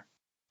dude, bro.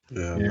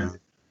 Yeah.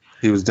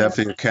 He was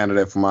definitely a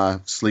candidate for my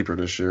sleeper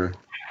this year.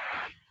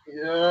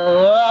 Yeah,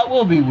 I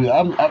will be.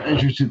 I'm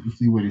interested to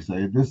see what he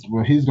says.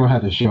 He's gonna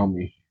have to show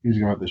me.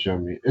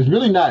 It's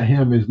really not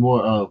him. It's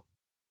more of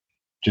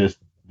just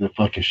the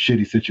fucking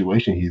shitty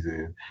situation he's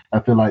in. I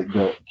feel like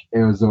the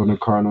Arizona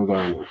Cardinals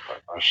are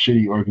a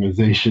shitty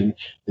organization.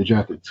 They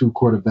drafted 2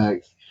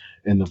 quarterbacks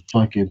in the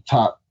fucking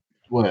top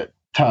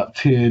top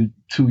 10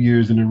 2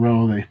 years in a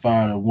row. They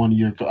fired a 1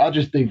 year. I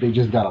just think they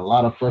just got a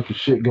lot of fucking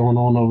shit going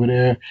on over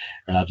there,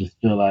 and I just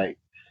feel like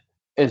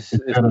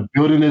instead of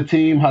building a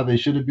team how they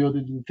should have built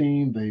the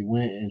team, they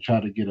went and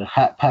tried to get a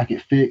hot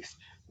pocket fix.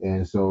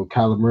 And so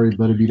Kyler Murray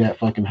better be that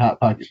fucking hot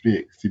pocket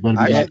fix.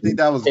 I think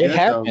that was good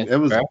though.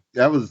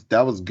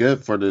 That was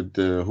good for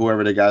the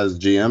whoever they got as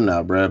GM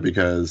now, bro,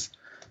 because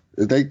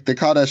they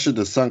call that shit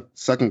the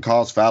sucking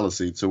cost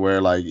fallacy, to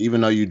where like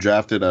even though you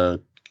drafted a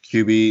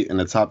QB in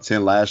the top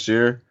 10 last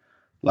year,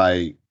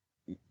 like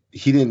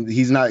he don't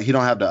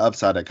have the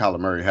upside that Kyler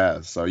Murray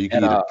has. So you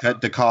can either cut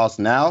the cost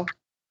now,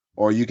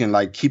 or you can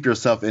like keep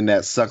yourself in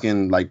that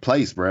sucking like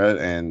place, bro,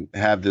 and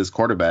have this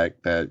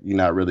quarterback that you're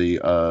not really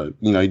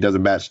he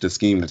doesn't match the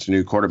scheme that your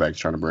new quarterback's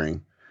trying to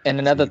bring. And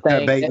another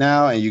thing, bait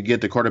now, and you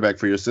get the quarterback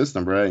for your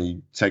system, bro, and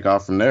you take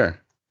off from there.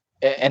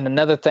 And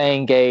another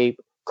thing, Gabe,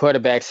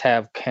 quarterbacks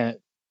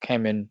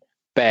came in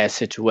bad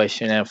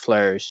situation and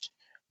flourished.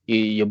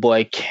 Your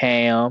boy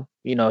Cam,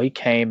 he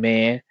came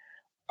in.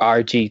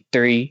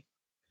 RG3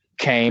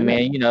 came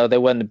in. They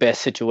wasn't the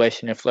best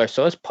situation and flourished.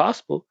 So it's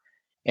possible.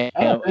 And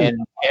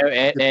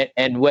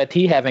what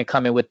he having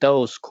coming with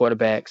those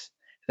quarterbacks,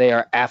 they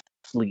are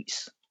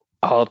athletes,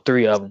 all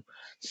three of them.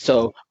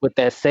 So with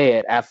that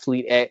said,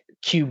 athlete at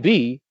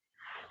QB,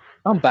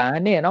 I'm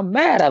buying in. I'm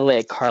mad I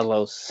let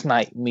Carlos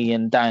snipe me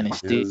in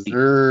Dynasty. Yes,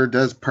 sir.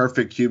 That's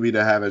perfect QB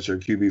to have as your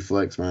QB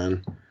flex,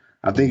 man.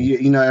 I think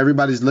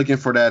everybody's looking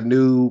for that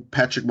new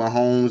Patrick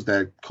Mahomes,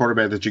 that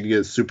quarterback that you can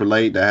get super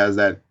late that has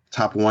that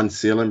top 1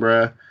 ceiling,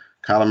 bruh.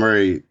 Kyler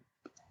Murray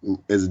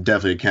is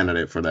definitely a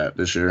candidate for that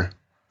this year.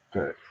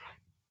 Okay.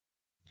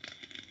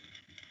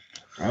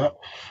 Well,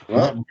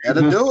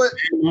 gotta do it.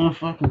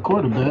 Motherfucking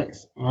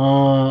quarterbacks.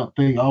 I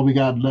think all we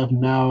got left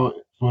now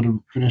for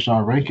to finish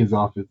our rankings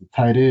off is the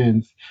tight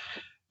ends,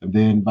 and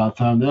then by the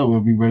time that we'll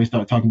be ready to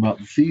start talking about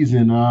the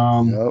season.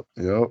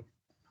 Yep.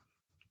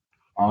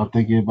 I don't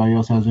think anybody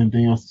else has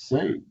anything else to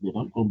say. But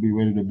I'm gonna be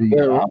ready to be.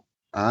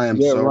 I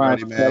am so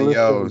ready, man.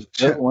 Yo,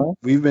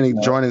 we've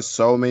been joining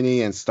so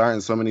many and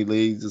starting so many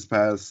leagues this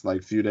past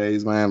few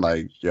days, man.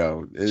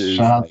 Shout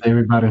out to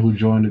everybody who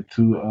joined the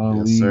 2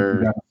 leagues.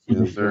 Sir.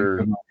 Yes,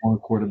 sir. One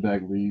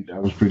quarterback league.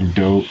 That was pretty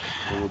dope.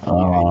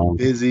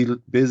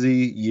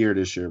 Busy year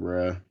this year,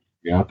 bro.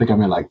 Yeah, I think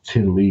I'm in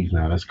 10 leagues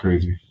now. That's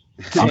crazy.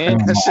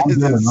 That shit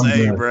is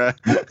insane, bro.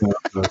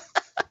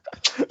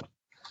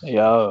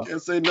 Yo.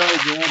 Can't say no,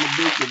 bro. I'm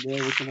addicted,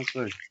 man. What can I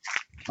say?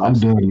 I'm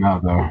done now,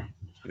 though.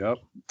 Yep.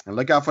 And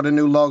look out for the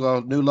new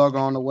logo. New logo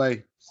on the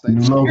way. Stay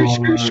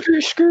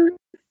tuned.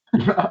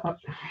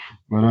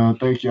 But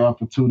thank y'all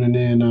for tuning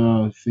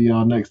in. See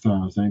y'all next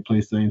time. Same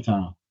place, same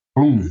time.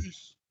 Boom.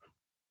 Peace.